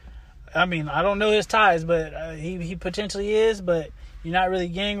related. I mean, I don't know his ties, but he potentially is. But you're not really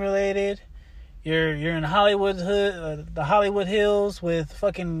gang related. You're in Hollywood hood, the Hollywood Hills with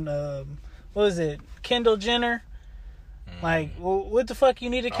fucking what is it, Kendall Jenner? Like, what the fuck you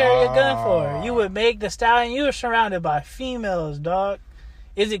need to carry a gun for? You would make the stallion. You are surrounded by females, dog.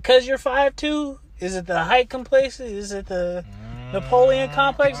 Is it because you're 5'2"? Is it the height complacency? Is it the Napoleon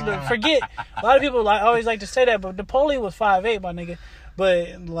complex? Forget. A lot of people always like to say that, but Napoleon was 5'8", my nigga.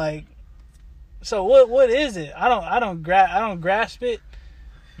 But like, so what is it? I don't grasp it.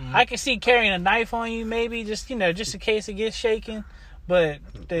 I can see carrying a knife on you, maybe just in case it gets shaken. But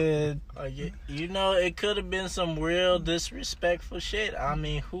it could have been some real disrespectful shit. I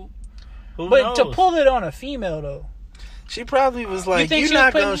mean, who but knows? to pull it on a female though, She probably was like, think "You're she was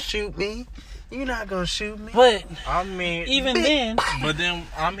not putting- gonna shoot me. You're not gonna shoot me." but I mean, even then, but then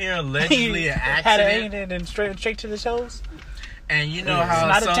I'm hearing allegedly an had it accident, aimed and straight to the toes. and you know how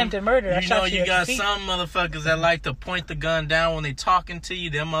It's not some, attempted murder. I You shot know, you you at got your feet. some motherfuckers that like to point the gun down when they talking to you.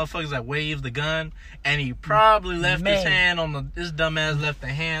 Them motherfuckers that wave the gun, and he probably left his Man. hand on this dumbass left the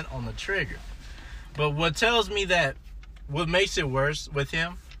hand on the trigger. But what tells me that what makes it worse with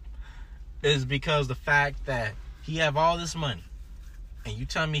him is because the fact that he have all this money, and you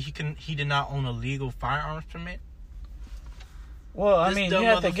tell me he did not own a legal firearms permit. Well, I This mean, dumb you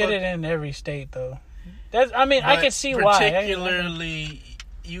have to get it motherfucker- in every state though. I But can see why. particularly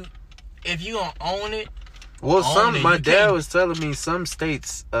if you don't own it. Well, Only my you dad can't- was telling me some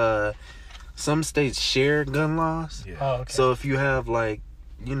states share gun laws. Yeah. Oh, okay. So if you have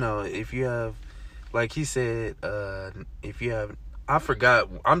if you have, like he said, if you have, I forgot.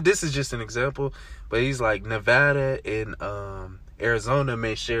 This is just an example, but he's like Nevada and Arizona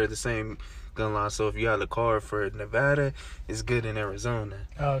may share the same gun law. So if you have a car for Nevada, it's good in Arizona.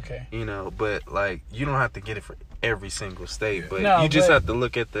 Oh, okay. But like you don't have to get it for every single state, but No, you just but- have to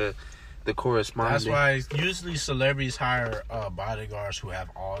look at the corresponding. That's why usually celebrities hire bodyguards who have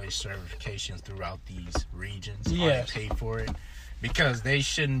all these certifications throughout these regions. Or Yes. they pay for it because they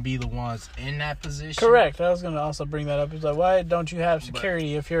shouldn't be the ones in that position. Correct. I was going to also bring that up. It's like, why don't you have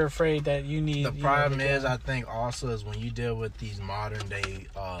security if you're afraid that you need? The problem is, I think also is when you deal with these modern day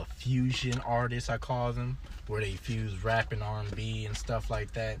fusion artists, I call them, where they fuse rap and R&B and stuff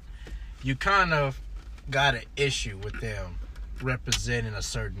like that. You kind of got an issue with them representing a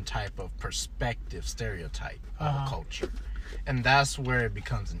certain type of perspective, stereotype of a culture, and that's where it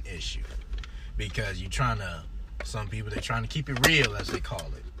becomes an issue because you're trying to. Some people they're trying to keep it real, as they call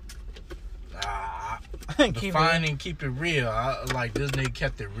it. Keep it real. Like this nigga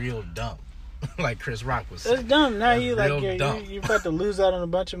kept it real dumb, like Chris Rock was saying. It's dumb. Now That's you like real dumb. you're about to lose out on a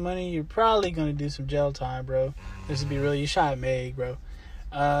bunch of money. You're probably gonna do some jail time, bro. This would be real. You shot Meg, bro.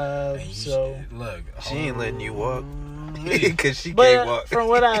 And you So look, She ain't letting you walk. because she can't But walk. from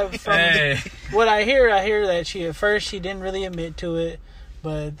what I hear that at first she didn't really admit to it,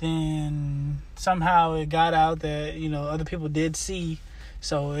 but then somehow it got out that other people did see,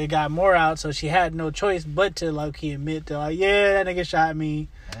 so it got more out. So she had no choice but to low-key admit to that nigga shot me.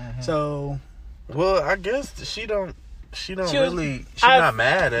 Mm-hmm. So, well, I guess she not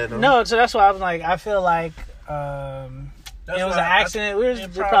mad at him. No, so that's why I was like, I feel like it was an accident. We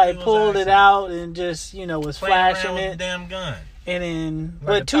probably pulled it out and just was flashing it. Damn gun. And then, Like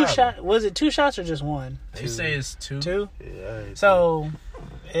but a 2 toddler. shots? Was it 2 shots or just 1? They say it's 2. 2. Yeah, So,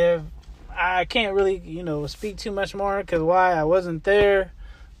 if I can't really speak too much more because I wasn't there,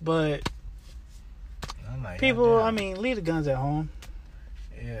 but I'm like, people, goddamn. I mean, leave the guns at home.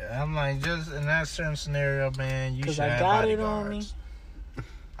 Yeah, I'm like, just in that certain scenario, man, you Because should I have got it on me. bodyguards.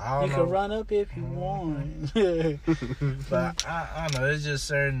 I don't You know, can run up if you want. but I don't know. It's just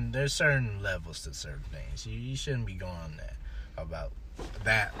there's certain levels to certain things. You shouldn't be going that about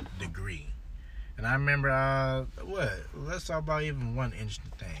that degree. And I remember, let's talk about even one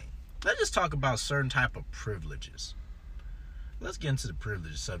interesting thing. Let's just talk about certain type of privileges. Let's get into the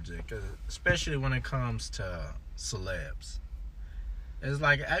privilege subject, especially when it comes to celebs. It's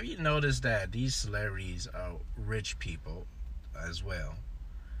like, have you noticed that these celebrities are rich people as well?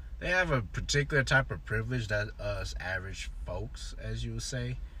 They have a particular type of privilege that us average folks, as you would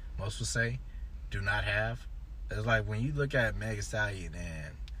say, most would say, do not have. It's like when you look at Megan Thee Stallion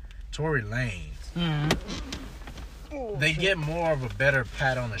and Tory Lanez, they get more of a better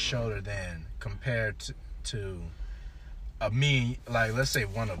pat on the shoulder than compared to me, like let's say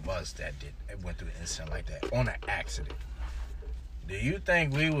one of us that went through an incident like that on an accident. Do you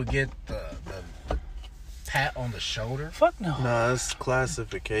think we would get the pat on the shoulder? Fuck no. No, it's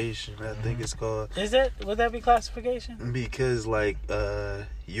classification. I think it's called. Would that be classification? Because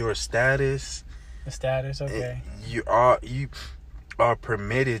your status, The status, okay. you are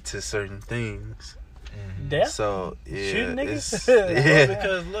permitted to certain things. Yeah. So Shooting niggas? yeah.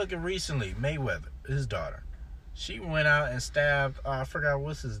 Because look at recently, Mayweather, his daughter, she went out and stabbed. I forgot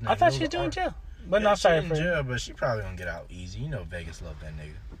what's his name. I thought she was doing jail. But Yeah, no, she sorry in for jail, but she probably gonna get out easy. You know, Vegas love that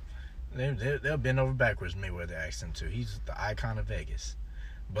nigga. They'll bend over backwards. Mayweather asked him to. He's the icon of Vegas.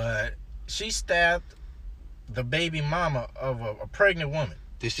 But she stabbed the baby mama of a pregnant woman.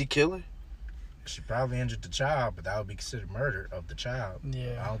 Did she kill her? She probably injured the child, but that would be considered murder of the child.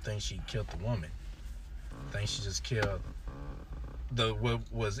 Yeah. I don't think she killed the woman. I think she just killed what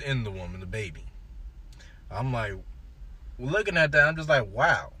was in the woman, the baby. I'm like, looking at that, I'm just like,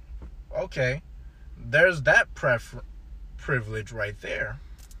 wow, okay, there's that privilege right there.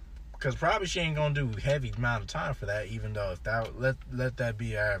 Because probably she ain't gonna do heavy amount of time for that, even though if that let that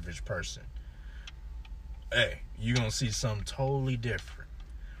be an average person. Hey, you gonna see something totally different.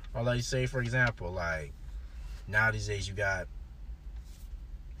 Or like say, for example, like now these days you got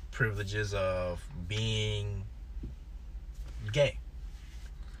privileges of being gay.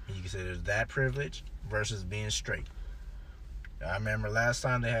 And you can say there's that privilege versus being straight. I remember last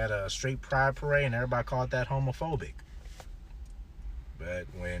time they had a straight pride parade and everybody called that homophobic. But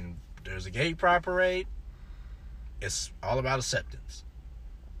when there's a gay pride parade, it's all about acceptance.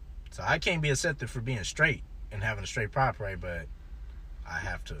 So I can't be accepted for being straight and having a straight pride parade, but I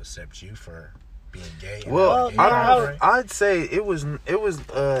have to accept you for being gay. Well, having a gay pride parade. I'd say it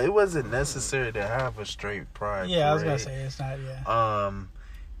wasn't necessary to have a straight pride. Yeah, I was gonna parade. say it's not. Yeah.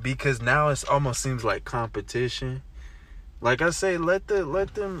 Because now it almost seems like competition. Like I say, let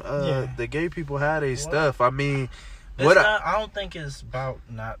them the gay people have their stuff. I mean, I don't think it's about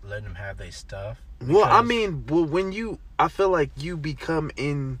not letting them have their stuff. Well, I mean, when I feel like you become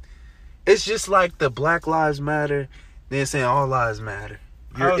it's just like the Black Lives Matter, then saying all lives matter.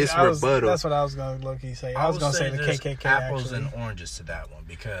 It's rebuttal. That's what I was gonna low-key say. I was gonna say the there's KKK. apples actually. and oranges to that one,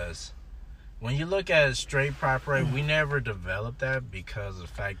 because when you look at a straight pride parade, we never developed that because of the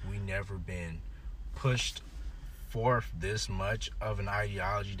fact we never been pushed forth this much of an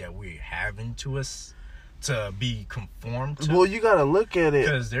ideology that we're having to us to be conformed to. Well, you gotta look at it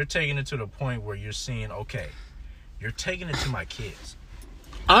because they're taking it to the point where you're seeing, okay, you're taking it to my kids.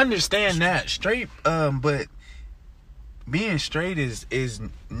 I understand that straight, but being straight is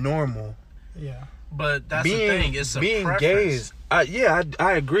normal. Yeah. But that's the thing. It's a being preference. gay is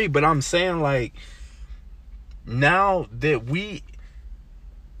I agree, but I'm saying like now that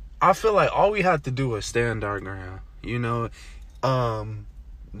I feel like all we have to do is stand our ground. You know,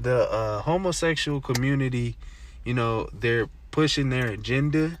 the homosexual community, you know, they're pushing their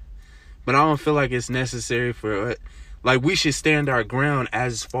agenda, but I don't feel like it's necessary for like we should stand our ground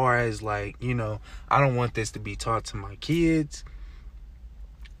as far as like, you know, I don't want this to be taught to my kids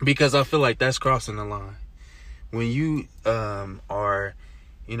because I feel like that's crossing the line. when you are,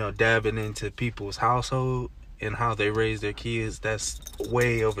 dabbing into people's household and how they raise their kids, that's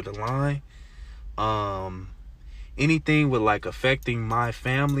way over the line. Anything with like affecting my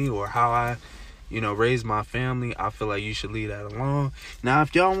family or how I, raise my family, I feel like you should leave that alone. Now,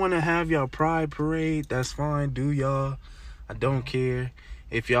 if y'all want to have y'all pride parade, that's fine. Do y'all. I don't care.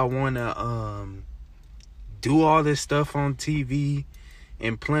 If y'all want to do all this stuff on TV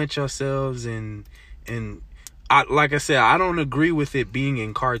and plant yourselves and like I said, I don't agree with it being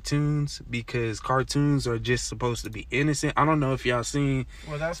in cartoons because cartoons are just supposed to be innocent. I don't know if y'all seen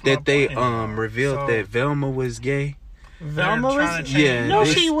that they revealed that Velma was gay. Velma was? Yeah. No,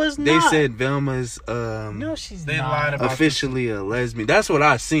 she was not. They said Velma's no, she's they not. lied about officially a lesbian. That's what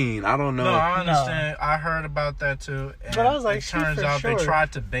I seen. I don't know. No, I understand. I heard about that too. And but I was like, it turns out they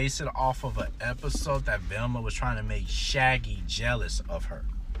tried to base it off of an episode that Velma was trying to make Shaggy jealous of her.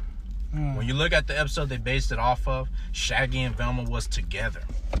 When you look at the episode they based it off of, Shaggy and Velma was together.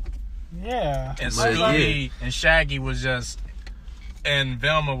 Yeah. And Scooby and Shaggy was just, and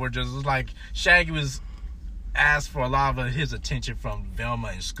Velma were just like, Shaggy was asked for a lot of his attention from Velma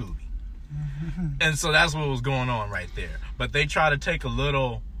and Scooby. And so that's what was going on right there. But they try to take a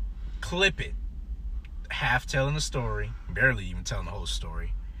little, clip it, half telling the story, barely even telling the whole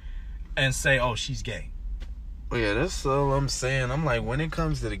story, and say, oh, she's gay. Well, yeah, that's all I'm saying. I'm like, when it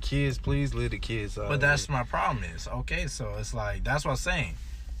comes to the kids, please leave the kids out. But that's my problem is, okay, so it's like, that's what I'm saying.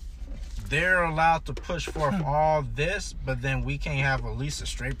 They're allowed to push forth all this, but then we can't have at least a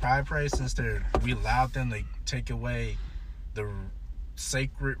straight pride parade since we allowed them to take away the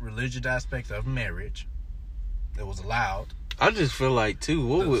sacred religious aspect of marriage. It was allowed. I just feel like, too,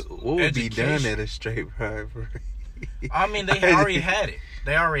 what would be done at a straight pride parade? I mean, they already had it.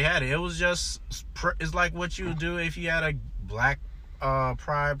 They already had it. It was just, it's like what you would do if you had a black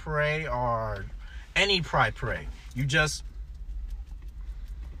pride parade or any pride parade. You just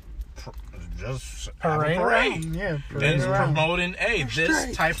parade. Yeah, and promoting,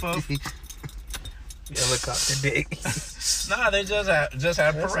 this type of helicopter dick. Nah, they just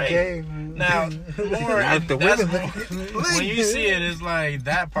have parade. Now, more when you see it, it's like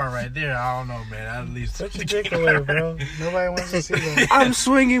that part right there. I don't know, man. At least put your dick away, bro. Nobody wants to see that. I'm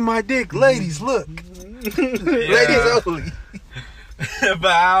swinging my dick, ladies. Look, ladies only. But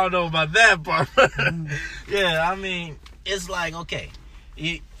I don't know about that part. Yeah, I mean, it's like, okay,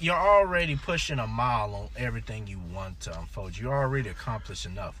 you're already pushing a mile on everything you want to unfold. You already accomplished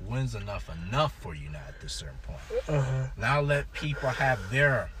enough. When's enough for you now at this certain point? Now let people have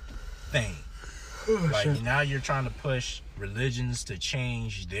their thing. Like, now you're trying to push religions to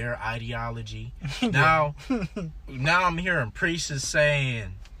change their ideology. Now I'm hearing priests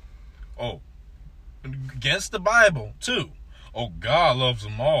saying, oh, against the Bible too. Oh, God loves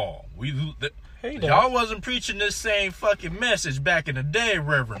them all. Y'all wasn't preaching this same fucking message back in the day,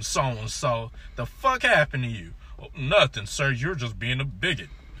 Reverend so-and-so. The fuck happened to you? Oh, nothing, sir. You're just being a bigot.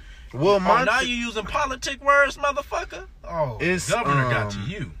 Well, now you're using politic words, motherfucker? Oh, governor got to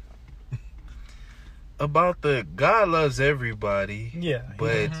you. About the God loves everybody. Yeah.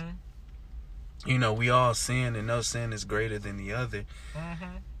 But, we all sin and no sin is greater than the other.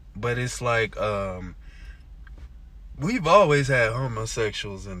 But it's like, we've always had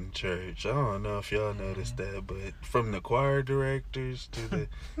homosexuals in the church. I don't know if y'all noticed that, but from the choir directors to the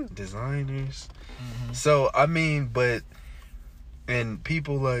designers. So, I mean, and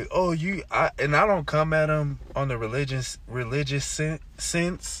people like, oh, and I don't come at them on the religious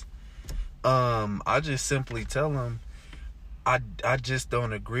sense. I just simply tell them, I just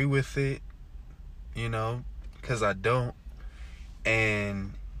don't agree with it, because I don't.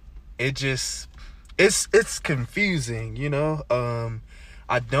 And it just... It's confusing,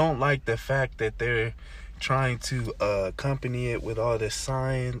 I don't like the fact that they're trying to accompany it with all this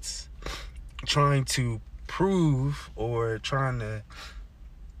science, trying to prove or trying to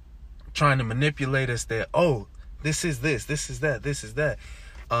manipulate us that, oh, this is this is that, this is that.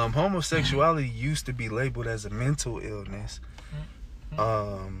 Homosexuality used to be labeled as a mental illness.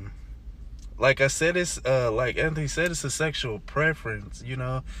 Like I said, it's like Anthony said, it's a sexual preference,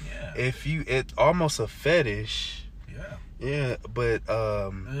 Yeah. It's almost a fetish. Yeah. Yeah, but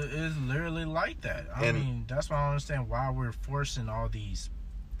it's literally like that. I mean, that's why I don't understand why we're forcing all these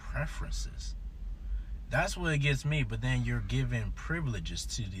preferences. That's what gets me. But then you're giving privileges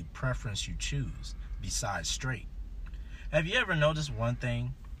to the preference you choose besides straight. Have you ever noticed one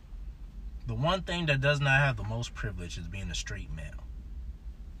thing? The one thing that does not have the most privilege is being a straight male.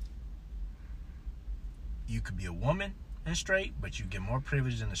 You could be a woman and straight, but you get more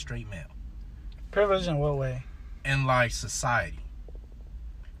privilege than a straight male. Privilege in what way? In like society.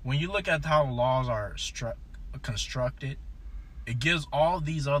 When you look at how laws are constructed. It gives all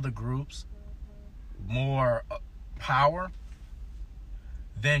these other groups more power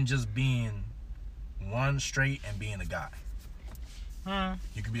than just being one straight and being a guy.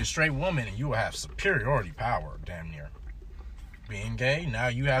 You could be a straight woman and you will have superiority power, damn near. Being gay, now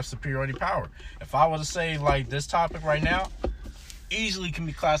you have superiority power. If I were to say, like, this topic right now, easily can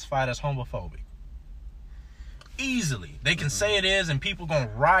be classified as homophobic. Easily. They can say it is, and people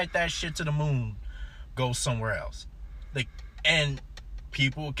gonna ride that shit to the moon, go somewhere else. And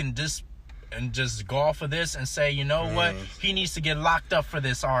people can just go off of this and say, you know what, he needs to get locked up for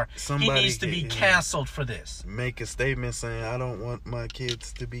this, or he needs to be canceled for this. Make a statement saying, I don't want my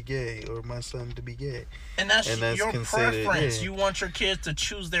kids to be gay or my son to be gay. And that's your preference. Yeah. You want your kids to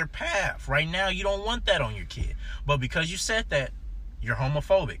choose their path. Right now, you don't want that on your kid. But because you said that, you're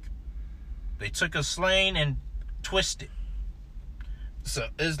homophobic. They took a slang and twisted. So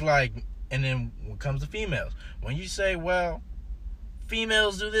it's like, and then when it comes to females, when you say, well,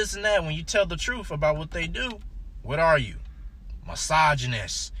 females do this and that, when you tell the truth about what they do, what are you?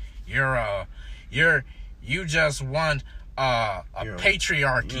 Misogynist. You just want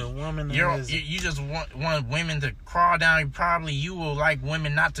patriarchy. You're a woman. You just want women to crawl down. Probably you will like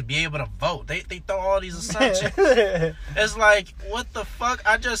women not to be able to vote. They throw all these assumptions. It's like, what the fuck?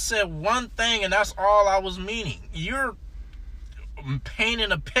 I just said one thing and that's all I was meaning. You're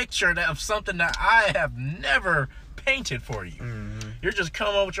painting a picture of something that I have never painted for you. You're just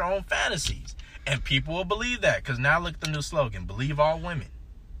coming up with your own fantasies. And people will believe that. Because now look at the new slogan. Believe all women.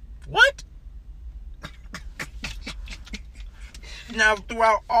 What? Now,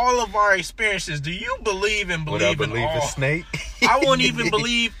 throughout all of our experiences, do you believe in believing all? A snake? I wouldn't even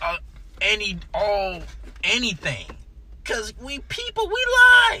believe anything. Because we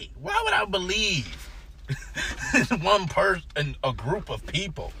lie. Why would I believe one person, a group of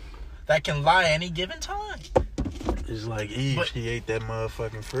people that can lie any given time? It's like Eve, she ate that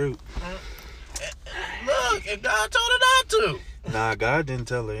motherfucking fruit. Look, and God told her not to. Nah, God didn't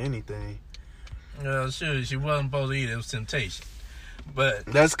tell her anything. Sure, she wasn't supposed to eat it. It was temptation. But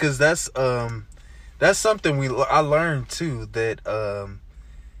that's because that's something I learned too, that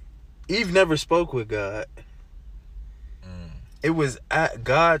Eve never spoke with God. It was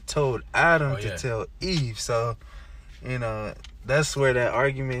God told Adam to tell Eve. So, you know, that's where that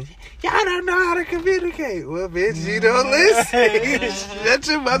argument, y'all don't know how to communicate. Well, bitch, you don't listen. Shut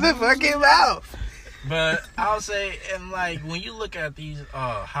your motherfucking mouth. But I'll say, and like, when you look at these,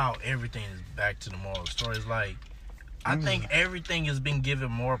 how everything is back to the moral stories, like, I think everything has been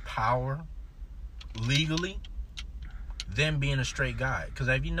given more power legally than being a straight guy. Because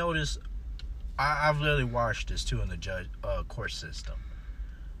have you noticed, I've really watched this too in the court system.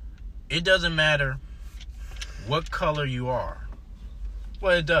 It doesn't matter what color you are.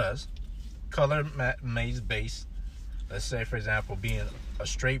 Well, it does. Color makes base. Let's say, for example, being a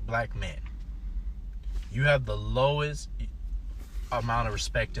straight black man. You have the lowest amount of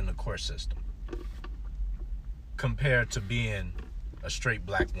respect in the court system compared to being a straight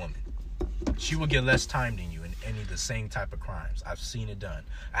black woman. She will get less time than you in any of the same type of crimes. I've seen it done.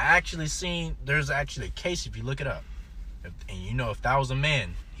 There's actually a case, if you look it up. And you know, if that was a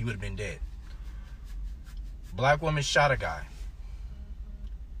man, he would have been dead. Black woman shot a guy.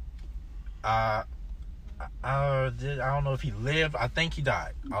 I don't know if he lived. I think he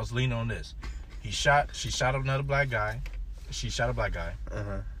died. I was leaning on this. She shot another black guy. She shot a black guy.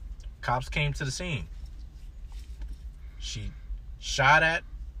 Cops came to the scene. She shot at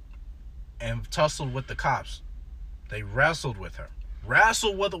and tussled with the cops. They wrestled with her.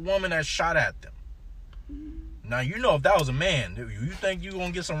 Wrestled with a woman that shot at them. Now, you know, if that was a man, you think you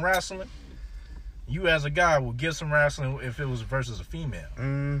gonna get some wrestling? You as a guy will get some wrestling if it was versus a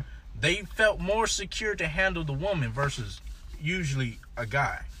female. They felt more secure to handle the woman versus usually a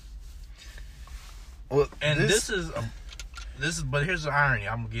guy. Well, and this is but here's the irony.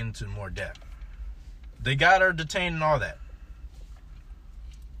 I'm gonna get into more depth. They got her detained and all that.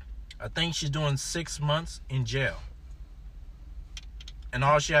 I think she's doing 6 months in jail. And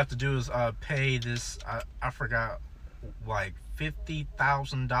all she have to do is pay this, I forgot, like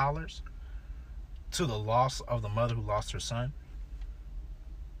 $50,000 to the loss of the mother who lost her son.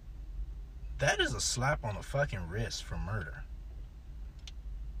 That is a slap on the fucking wrist for murder.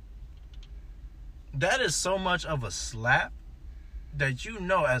 That is so much of a slap that you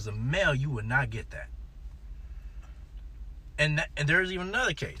know as a male you would not get that. And there's even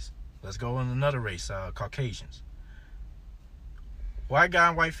another case. Let's go on another race, Caucasians. White guy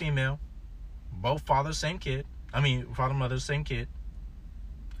and white female, both father, same kid. Father, mother, same kid.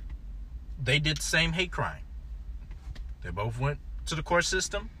 They did the same hate crime. They both went to the court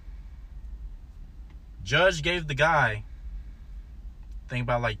system. Judge gave the guy, think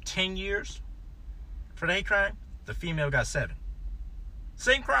about like 10 years for the hate crime. The female got 7.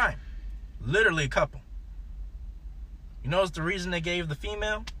 Same crime. Literally a couple. You know what's the reason they gave the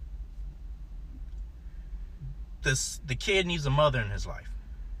female? The kid needs a mother in his life.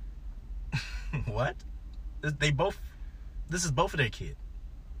 What? This is both of their kid.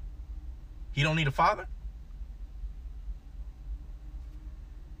 He don't need a father?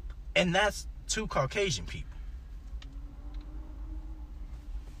 And that's 2 Caucasian people.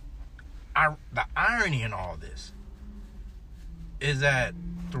 The irony in all this is that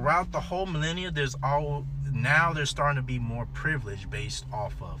throughout the whole millennia, there's starting to be more privilege based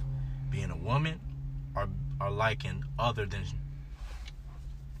off of being a woman or liking other than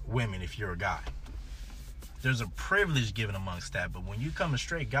women if you're a guy. There's a privilege given amongst that, but when you come a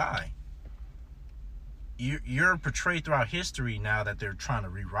straight guy, you're portrayed throughout history now that they're trying to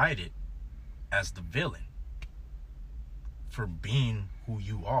rewrite it as the villain for being who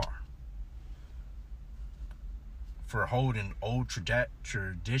you are, for holding old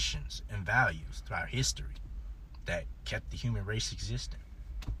traditions and values throughout history that kept the human race existing.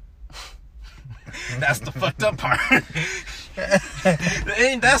 That's the fucked up part.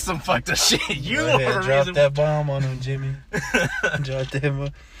 Ain't that some fucked up shit? You are the drop reason. that bomb on him, Jimmy. Drop that bomb.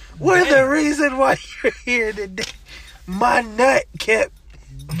 We're the reason why you're here today. My nut kept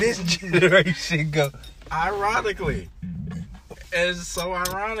this generation go. Ironically. It's so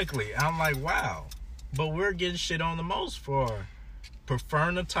ironically. I'm like, wow. But we're getting shit on the most for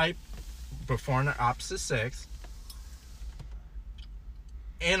preferring the opposite sex.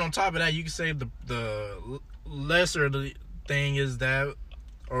 And on top of that, you can say the lesser the thing is that,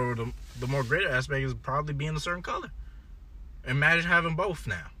 or the more greater aspect is probably being a certain color. Imagine having both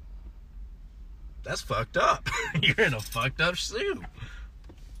now. That's fucked up. You're in a fucked up shoe.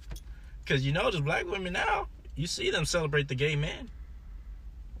 Because you notice black women now, you see them celebrate the gay men.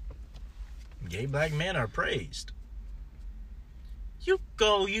 Gay black men are praised. You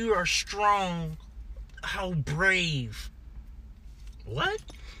are strong. How brave. What?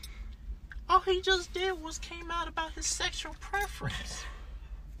 All he just did was came out about his sexual preference.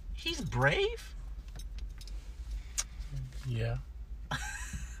 He's brave? Yeah.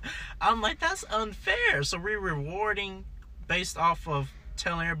 I'm like, that's unfair. So we're rewarding based off of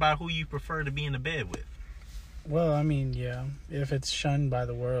telling everybody who you prefer to be in the bed with. Well, I mean, yeah. If it's shunned by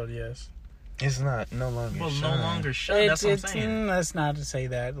the world, yes. It's no longer Well, shunned. no longer shunned. That's what I'm saying. Let's not say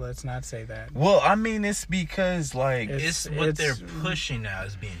that. Let's not say that. Well, I mean, it's because, like... It's what they're pushing now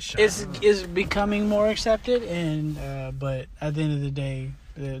is being shunned. It's becoming more accepted, and but at the end of the day,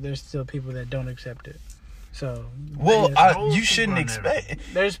 there's still people that don't accept it. So... Well, Those you shouldn't people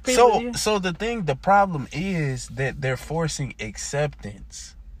expect... There's people... So the problem is that they're forcing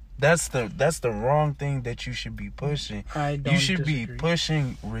acceptance. That's the wrong thing that you should be pushing. I don't You should disagree. be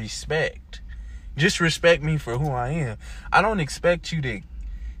pushing respect. Just respect me for who I am. I don't expect you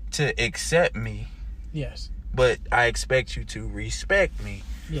to accept me, Yes. but I expect you to respect me.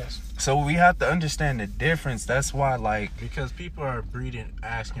 Yes. So we have to understand the difference. That's why, like... Because people are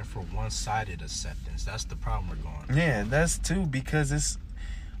asking for one-sided acceptance. That's the problem we're going. Yeah, that's too, because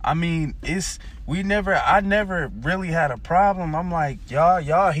I never really had a problem. I'm like,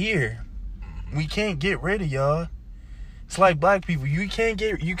 y'all here. We can't get rid of y'all. It's like black people. You can't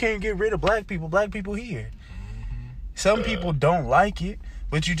get rid of black people. Black people here. Some people don't like it,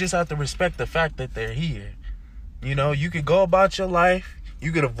 but you just have to respect the fact that they're here. You know, you could go about your life.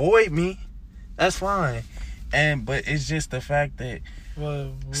 You could avoid me. That's fine. But it's just the fact that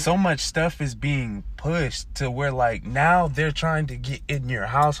so much stuff is being pushed to where, like, now they're trying to get in your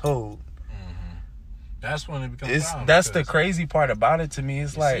household. That's when it becomes a problem. That's the crazy part about it to me.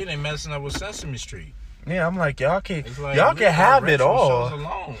 It's like, see, they messing up with Sesame Street. yeah, I'm like, y'all can Like, have it all.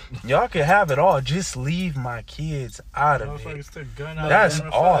 Alone. Y'all can have it all. Just leave my kids out of it. Motherfuckers took gun out That's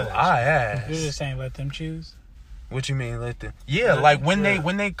of all fudge. I You're ask. just saying let them choose? What you mean, let them? Yeah, Let like them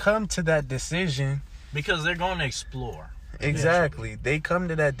when they come to that decision. Because they're going to explore. Exactly, they come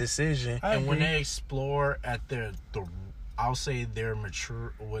to that decision. And when they explore at I'll say they're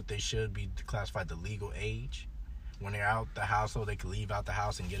mature, what they should be classified the legal age. When they're out the house, so they can leave out the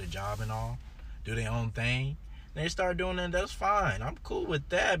house and get a job and all, do their own thing. They start doing that. That's fine. I'm cool with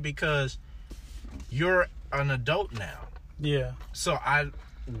that because you're an adult now. Yeah. So I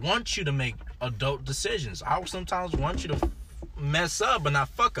want you to make adult decisions. I sometimes want you to mess up, but not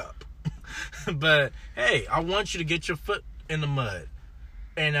fuck up. But hey, I want you to get your foot in the mud.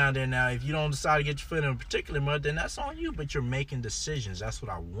 And now, if you don't decide to get your foot in a particular mud, then that's on you. But you're making decisions. That's what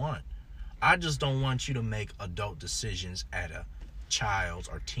I want. I just don't want you to make adult decisions at a child's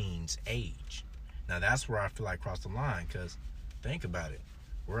or teen's age. Now that's where I feel like cross the line, because think about it.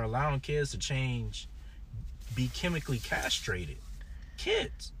 We're allowing kids to be chemically castrated.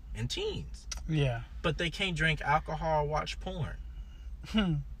 Kids and teens. Yeah. But they can't drink alcohol or watch porn.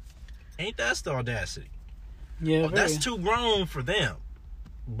 Ain't that the audacity? Yeah. That's too grown for them.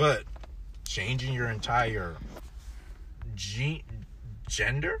 But changing your entire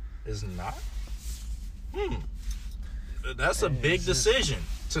gender is not? That's a big decision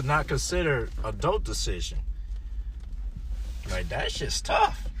to not consider adult decision. Like, that shit's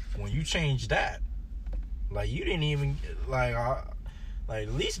tough when you change that. Like, you didn't even, like,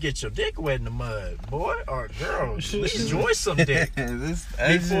 at least get your dick wet in the mud, boy, or girl. At least enjoy some dick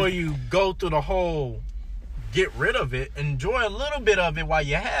before you go through the whole get rid of it. Enjoy a little bit of it while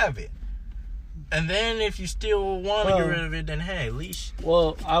you have it. And then if you still want to get rid of it, then hey, at least.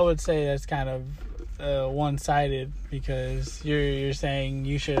 Well, I would say that's kind of one-sided, because you're saying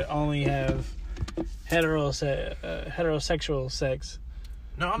you should only have heterosexual sex.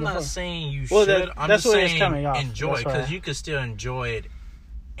 No, I'm not saying you well, should. I'm that's just what saying it's coming off. enjoy, because you could still enjoy it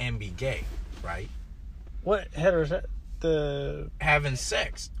and be gay, right? What the having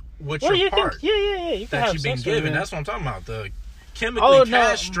sex with well, your you part can, yeah. You can that have you've been sex given. with That's what I'm talking about. The chemically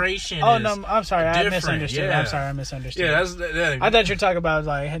castration. Oh is no, I'm sorry, I different. misunderstood. Yeah. I'm sorry, I misunderstood. Yeah, that's. I thought you were talking about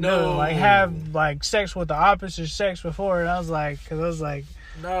like No. have like sex with the opposite sex before, and I was like,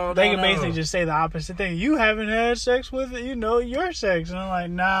 no, they can basically just say the opposite thing. You haven't had sex with it, your sex, and I'm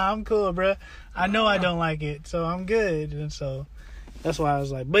like, nah, I'm cool, bro. I know I don't like it, so I'm good, and so that's why I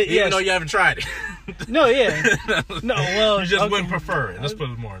was like, but even though you haven't tried it. No, yeah, no, well, you just okay. wouldn't prefer it. Let's put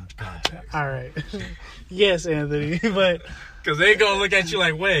it more into context. All right, yes, Anthony, but. Because they gonna look at you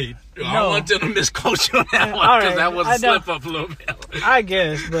like, wait, I want them to misquote you on that one, because that was a slip up a little bit. I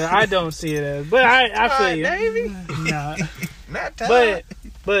guess, but I don't see it as. But I feel you. Davey. Nah. Not time.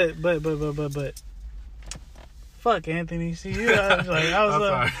 But. Fuck Anthony. See you. I was like,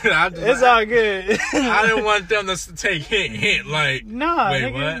 it's all good. I didn't want them to take hint. Like, nah, wait,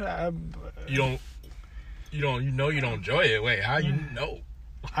 nigga, what? You don't enjoy it. Wait, how you know?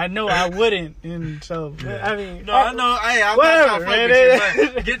 I know I wouldn't, and so I mean, no, I know. Hey, I'm whatever, not trying to fuck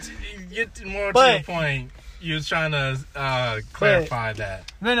with you, but get more to the point. You was trying to clarify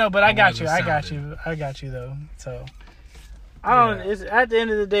that. No, but I got you though. So I don't. It's at the end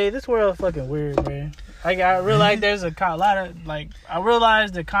of the day, this world is fucking weird, man. Like, I realize there's a lot of I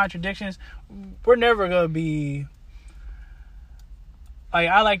realize the contradictions. We're never gonna be. Like,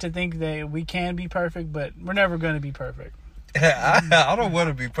 I like to think that we can be perfect, but we're never gonna be perfect. I don't want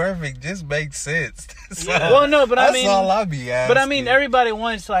to be perfect. Just makes sense. So, well, no, but that's all I be asking. But I mean, everybody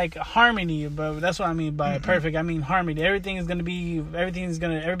wants like harmony, but that's what I mean by perfect. I mean harmony. Everybody's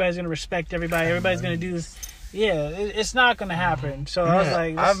gonna respect everybody. Everybody's gonna do this. Yeah, it's not gonna happen. So I was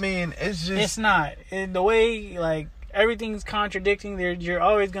like, I mean, it's not the way like everything's contradicting. You're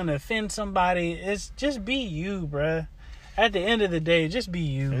always gonna offend somebody. It's just be you, bruh. At the end of the day, just be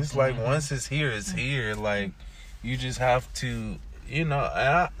you. It's like once it's here, it's here. Like, you just have to,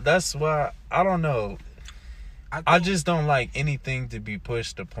 that's why, I don't know. I just don't like anything to be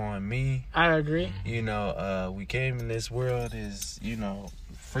pushed upon me. I agree. We came in this world as,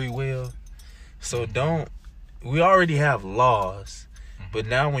 free will. So we already have laws. But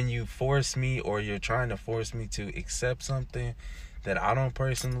now when you force me, or you're trying to force me to accept something that I don't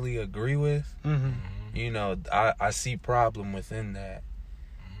personally agree with, I see problem within that.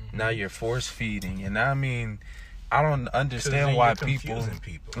 Now you're force feeding. And I mean, I don't understand why people.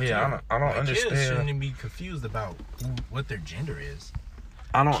 Yeah, I don't understand. Kids shouldn't be confused about what their gender is.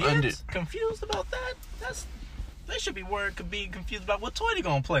 I don't confused about that. They should be confused about what toy they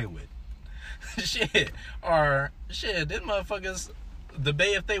gonna play with. Shit, this motherfuckers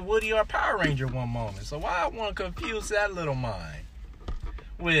debate if they Woody or Power Ranger one moment. So why I want to confuse that little mind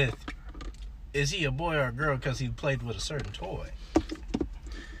with, is he a boy or a girl because he played with a certain toy?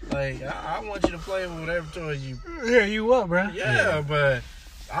 Like, I want you to play with whatever toy you. Yeah, you want, bro. Yeah, but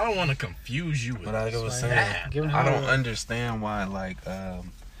I don't want to confuse you with but like I was saying, I don't understand why,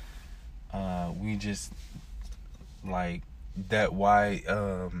 we just, like, that why,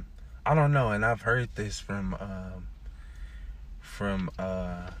 I don't know, and I've heard this from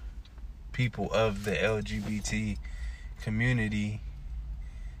people of the LGBT community,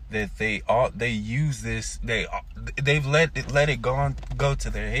 that they use this, they've let it go to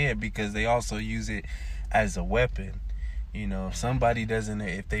their head, because they also use it as a weapon.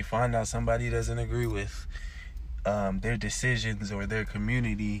 If they find out somebody doesn't agree with their decisions or their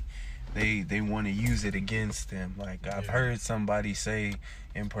community, they want to use it against them. Like, I've heard somebody say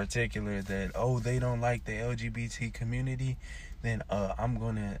in particular that, they don't like the LGBT community, then I'm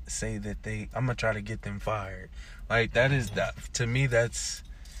gonna say that I'm gonna try to get them fired. Like that is that to me that's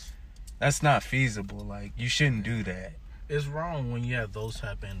not feasible. Like you shouldn't do that. It's wrong when you have those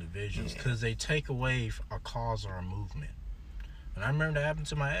type of individuals because they take away a cause or a movement. And I remember that happened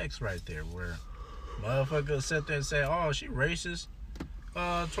to my ex right there, where motherfuckers sit there and say, "Oh, she racist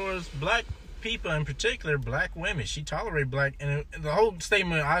towards black people, in particular black women. She tolerate black." And the whole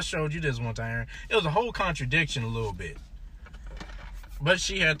statement, I showed you this one time, Aaron, it was a whole contradiction a little bit. But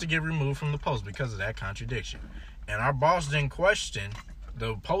she had to get removed from the post because of that contradiction. And our boss didn't question.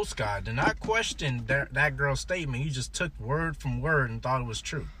 The post guy did not question that girl's statement. He just took word from word and thought it was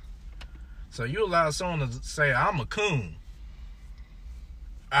true. So you allow someone to say, "I'm a coon,"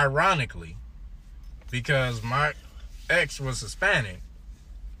 ironically, because my ex was Hispanic,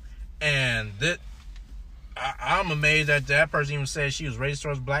 and that I'm amazed that that person even said she was racist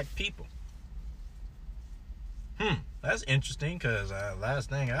towards black people. That's interesting, because last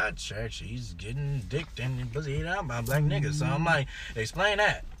thing I checked, she's getting dicked and pussy out by black niggas. So I'm like, explain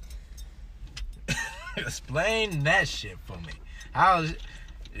that. Explain that shit for me.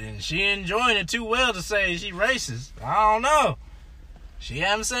 And she enjoying it too well to say she racist. I don't know. She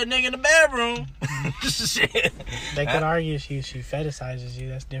haven't said nigga in the bedroom. Shit. They could argue she fetishizes you.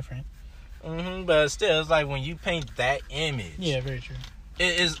 That's different. But still, it's like when you paint that image. Yeah, very true.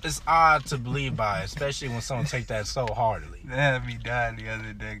 It's odd to believe by, especially when someone take that so heartily. That had me dying the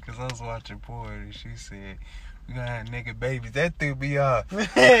other day because I was watching porn and she said, "We gonna have nigga babies." That threw me off.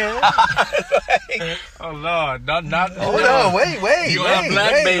 Oh Lord, not. Hold on, wait. You have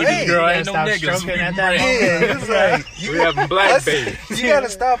black babies, girl. Ain't no niggas. Yeah, it's like We have black babies. You gotta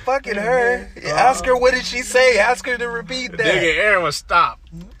stop fucking her. Ask her what did she say. Ask her to repeat that. Nigga, Aaron was stop.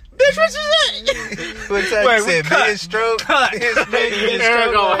 Bitch, what you say? What time Wait, you said? cut. Mid-stroke.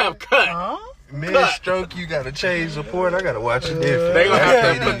 Aaron gonna have cut. Mid-stroke, you gotta change the port. I gotta watch it different. They gonna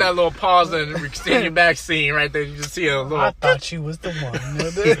have to put that little pause and extend your back scene right there. You just see a little. I thought you was the one. I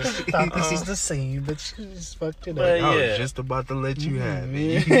thought this was the scene, but she just fucked it up. But I yeah. was just about to let you have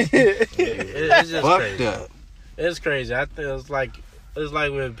it. It's just Fucked crazy. up. It's crazy. I think it's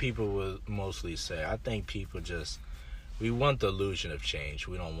like what people would mostly say. I think people we want the illusion of change.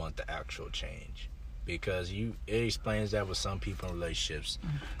 We don't want the actual change. Because it explains that with some people in relationships.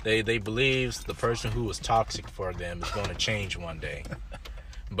 They believe the person who was toxic for them is going to change one day.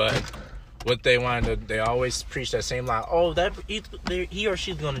 But what they always preach that same line. Oh, that he or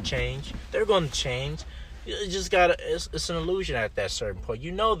she's going to change. They're going to change. You just it's an illusion at that certain point.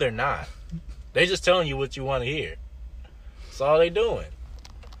 You know they're not. They're just telling you what you want to hear. That's all they're doing.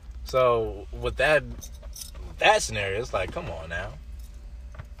 So with that scenario, it's like, come on now.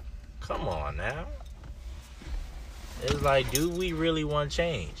 It's like, do we really want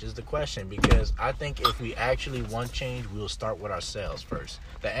change is the question. Because I think if we actually want change, we'll start with ourselves first.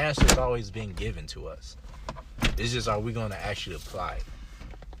 The answer has always been given to us. It's just, are we going to actually apply it?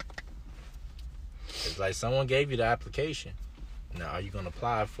 It's like someone gave you the application. Now, are you going to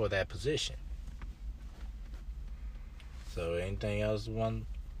apply for that position? So, anything else? Oh,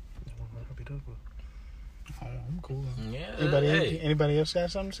 I'm cool. Yeah. Anybody else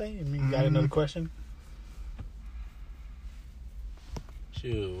got something to say? I mean, got another question?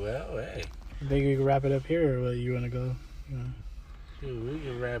 Shoot, well, hey. You think we can wrap it up here, or you want to go? Shoot, we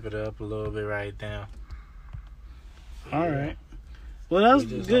can wrap it up a little bit right now. All right. Well, that was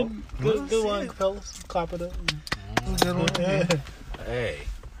We just good one, fellas. Clap it up. Good one. Yeah. Hey.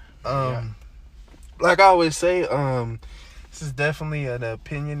 Like I always say, this is definitely an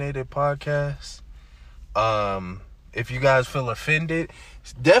opinionated podcast. If you guys feel offended,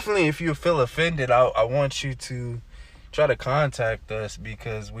 definitely if you feel offended, I want you to try to contact us,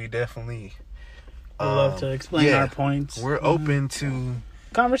 because we definitely We'd love to explain our points. We're open to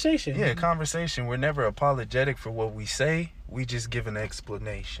conversation. Yeah, conversation. We're never apologetic for what we say. We just give an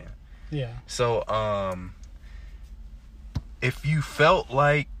explanation. Yeah. So, if you felt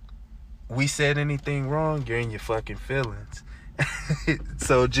like we said anything wrong, you're in your fucking feelings.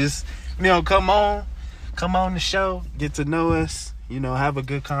 So just, come on the show, get to know us, have a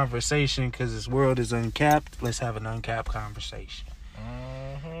good conversation, because this world is uncapped. Let's have an uncapped conversation.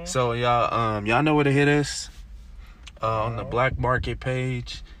 Mm-hmm. So y'all know where to hit us on the Black Market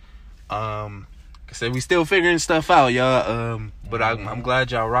page. Like I said, we still figuring stuff out, y'all. But I'm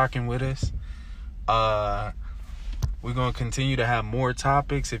glad y'all rocking with us. We're gonna continue to have more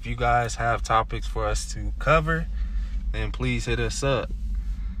topics. If you guys have topics for us to cover, then please hit us up.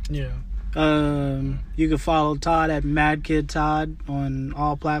 Yeah. You can follow Todd at MadKidTodd on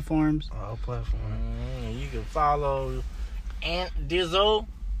all platforms. You can follow Aunt Dizzo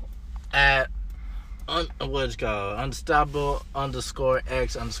at What's it called? Unstoppable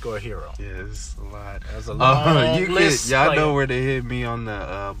 _X_hero. Yeah, it's a lot. That's a long list. Y'all know where to hit me on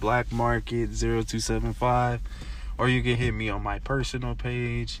the Black Market 0275, or you can hit me on my personal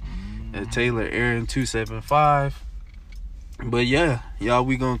page at Taylor Aaron 275. But yeah, y'all,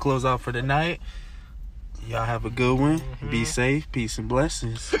 we gonna close out for the night. Y'all have a good one. Be safe. Peace and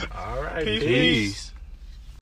blessings. All right. Peace. Peace.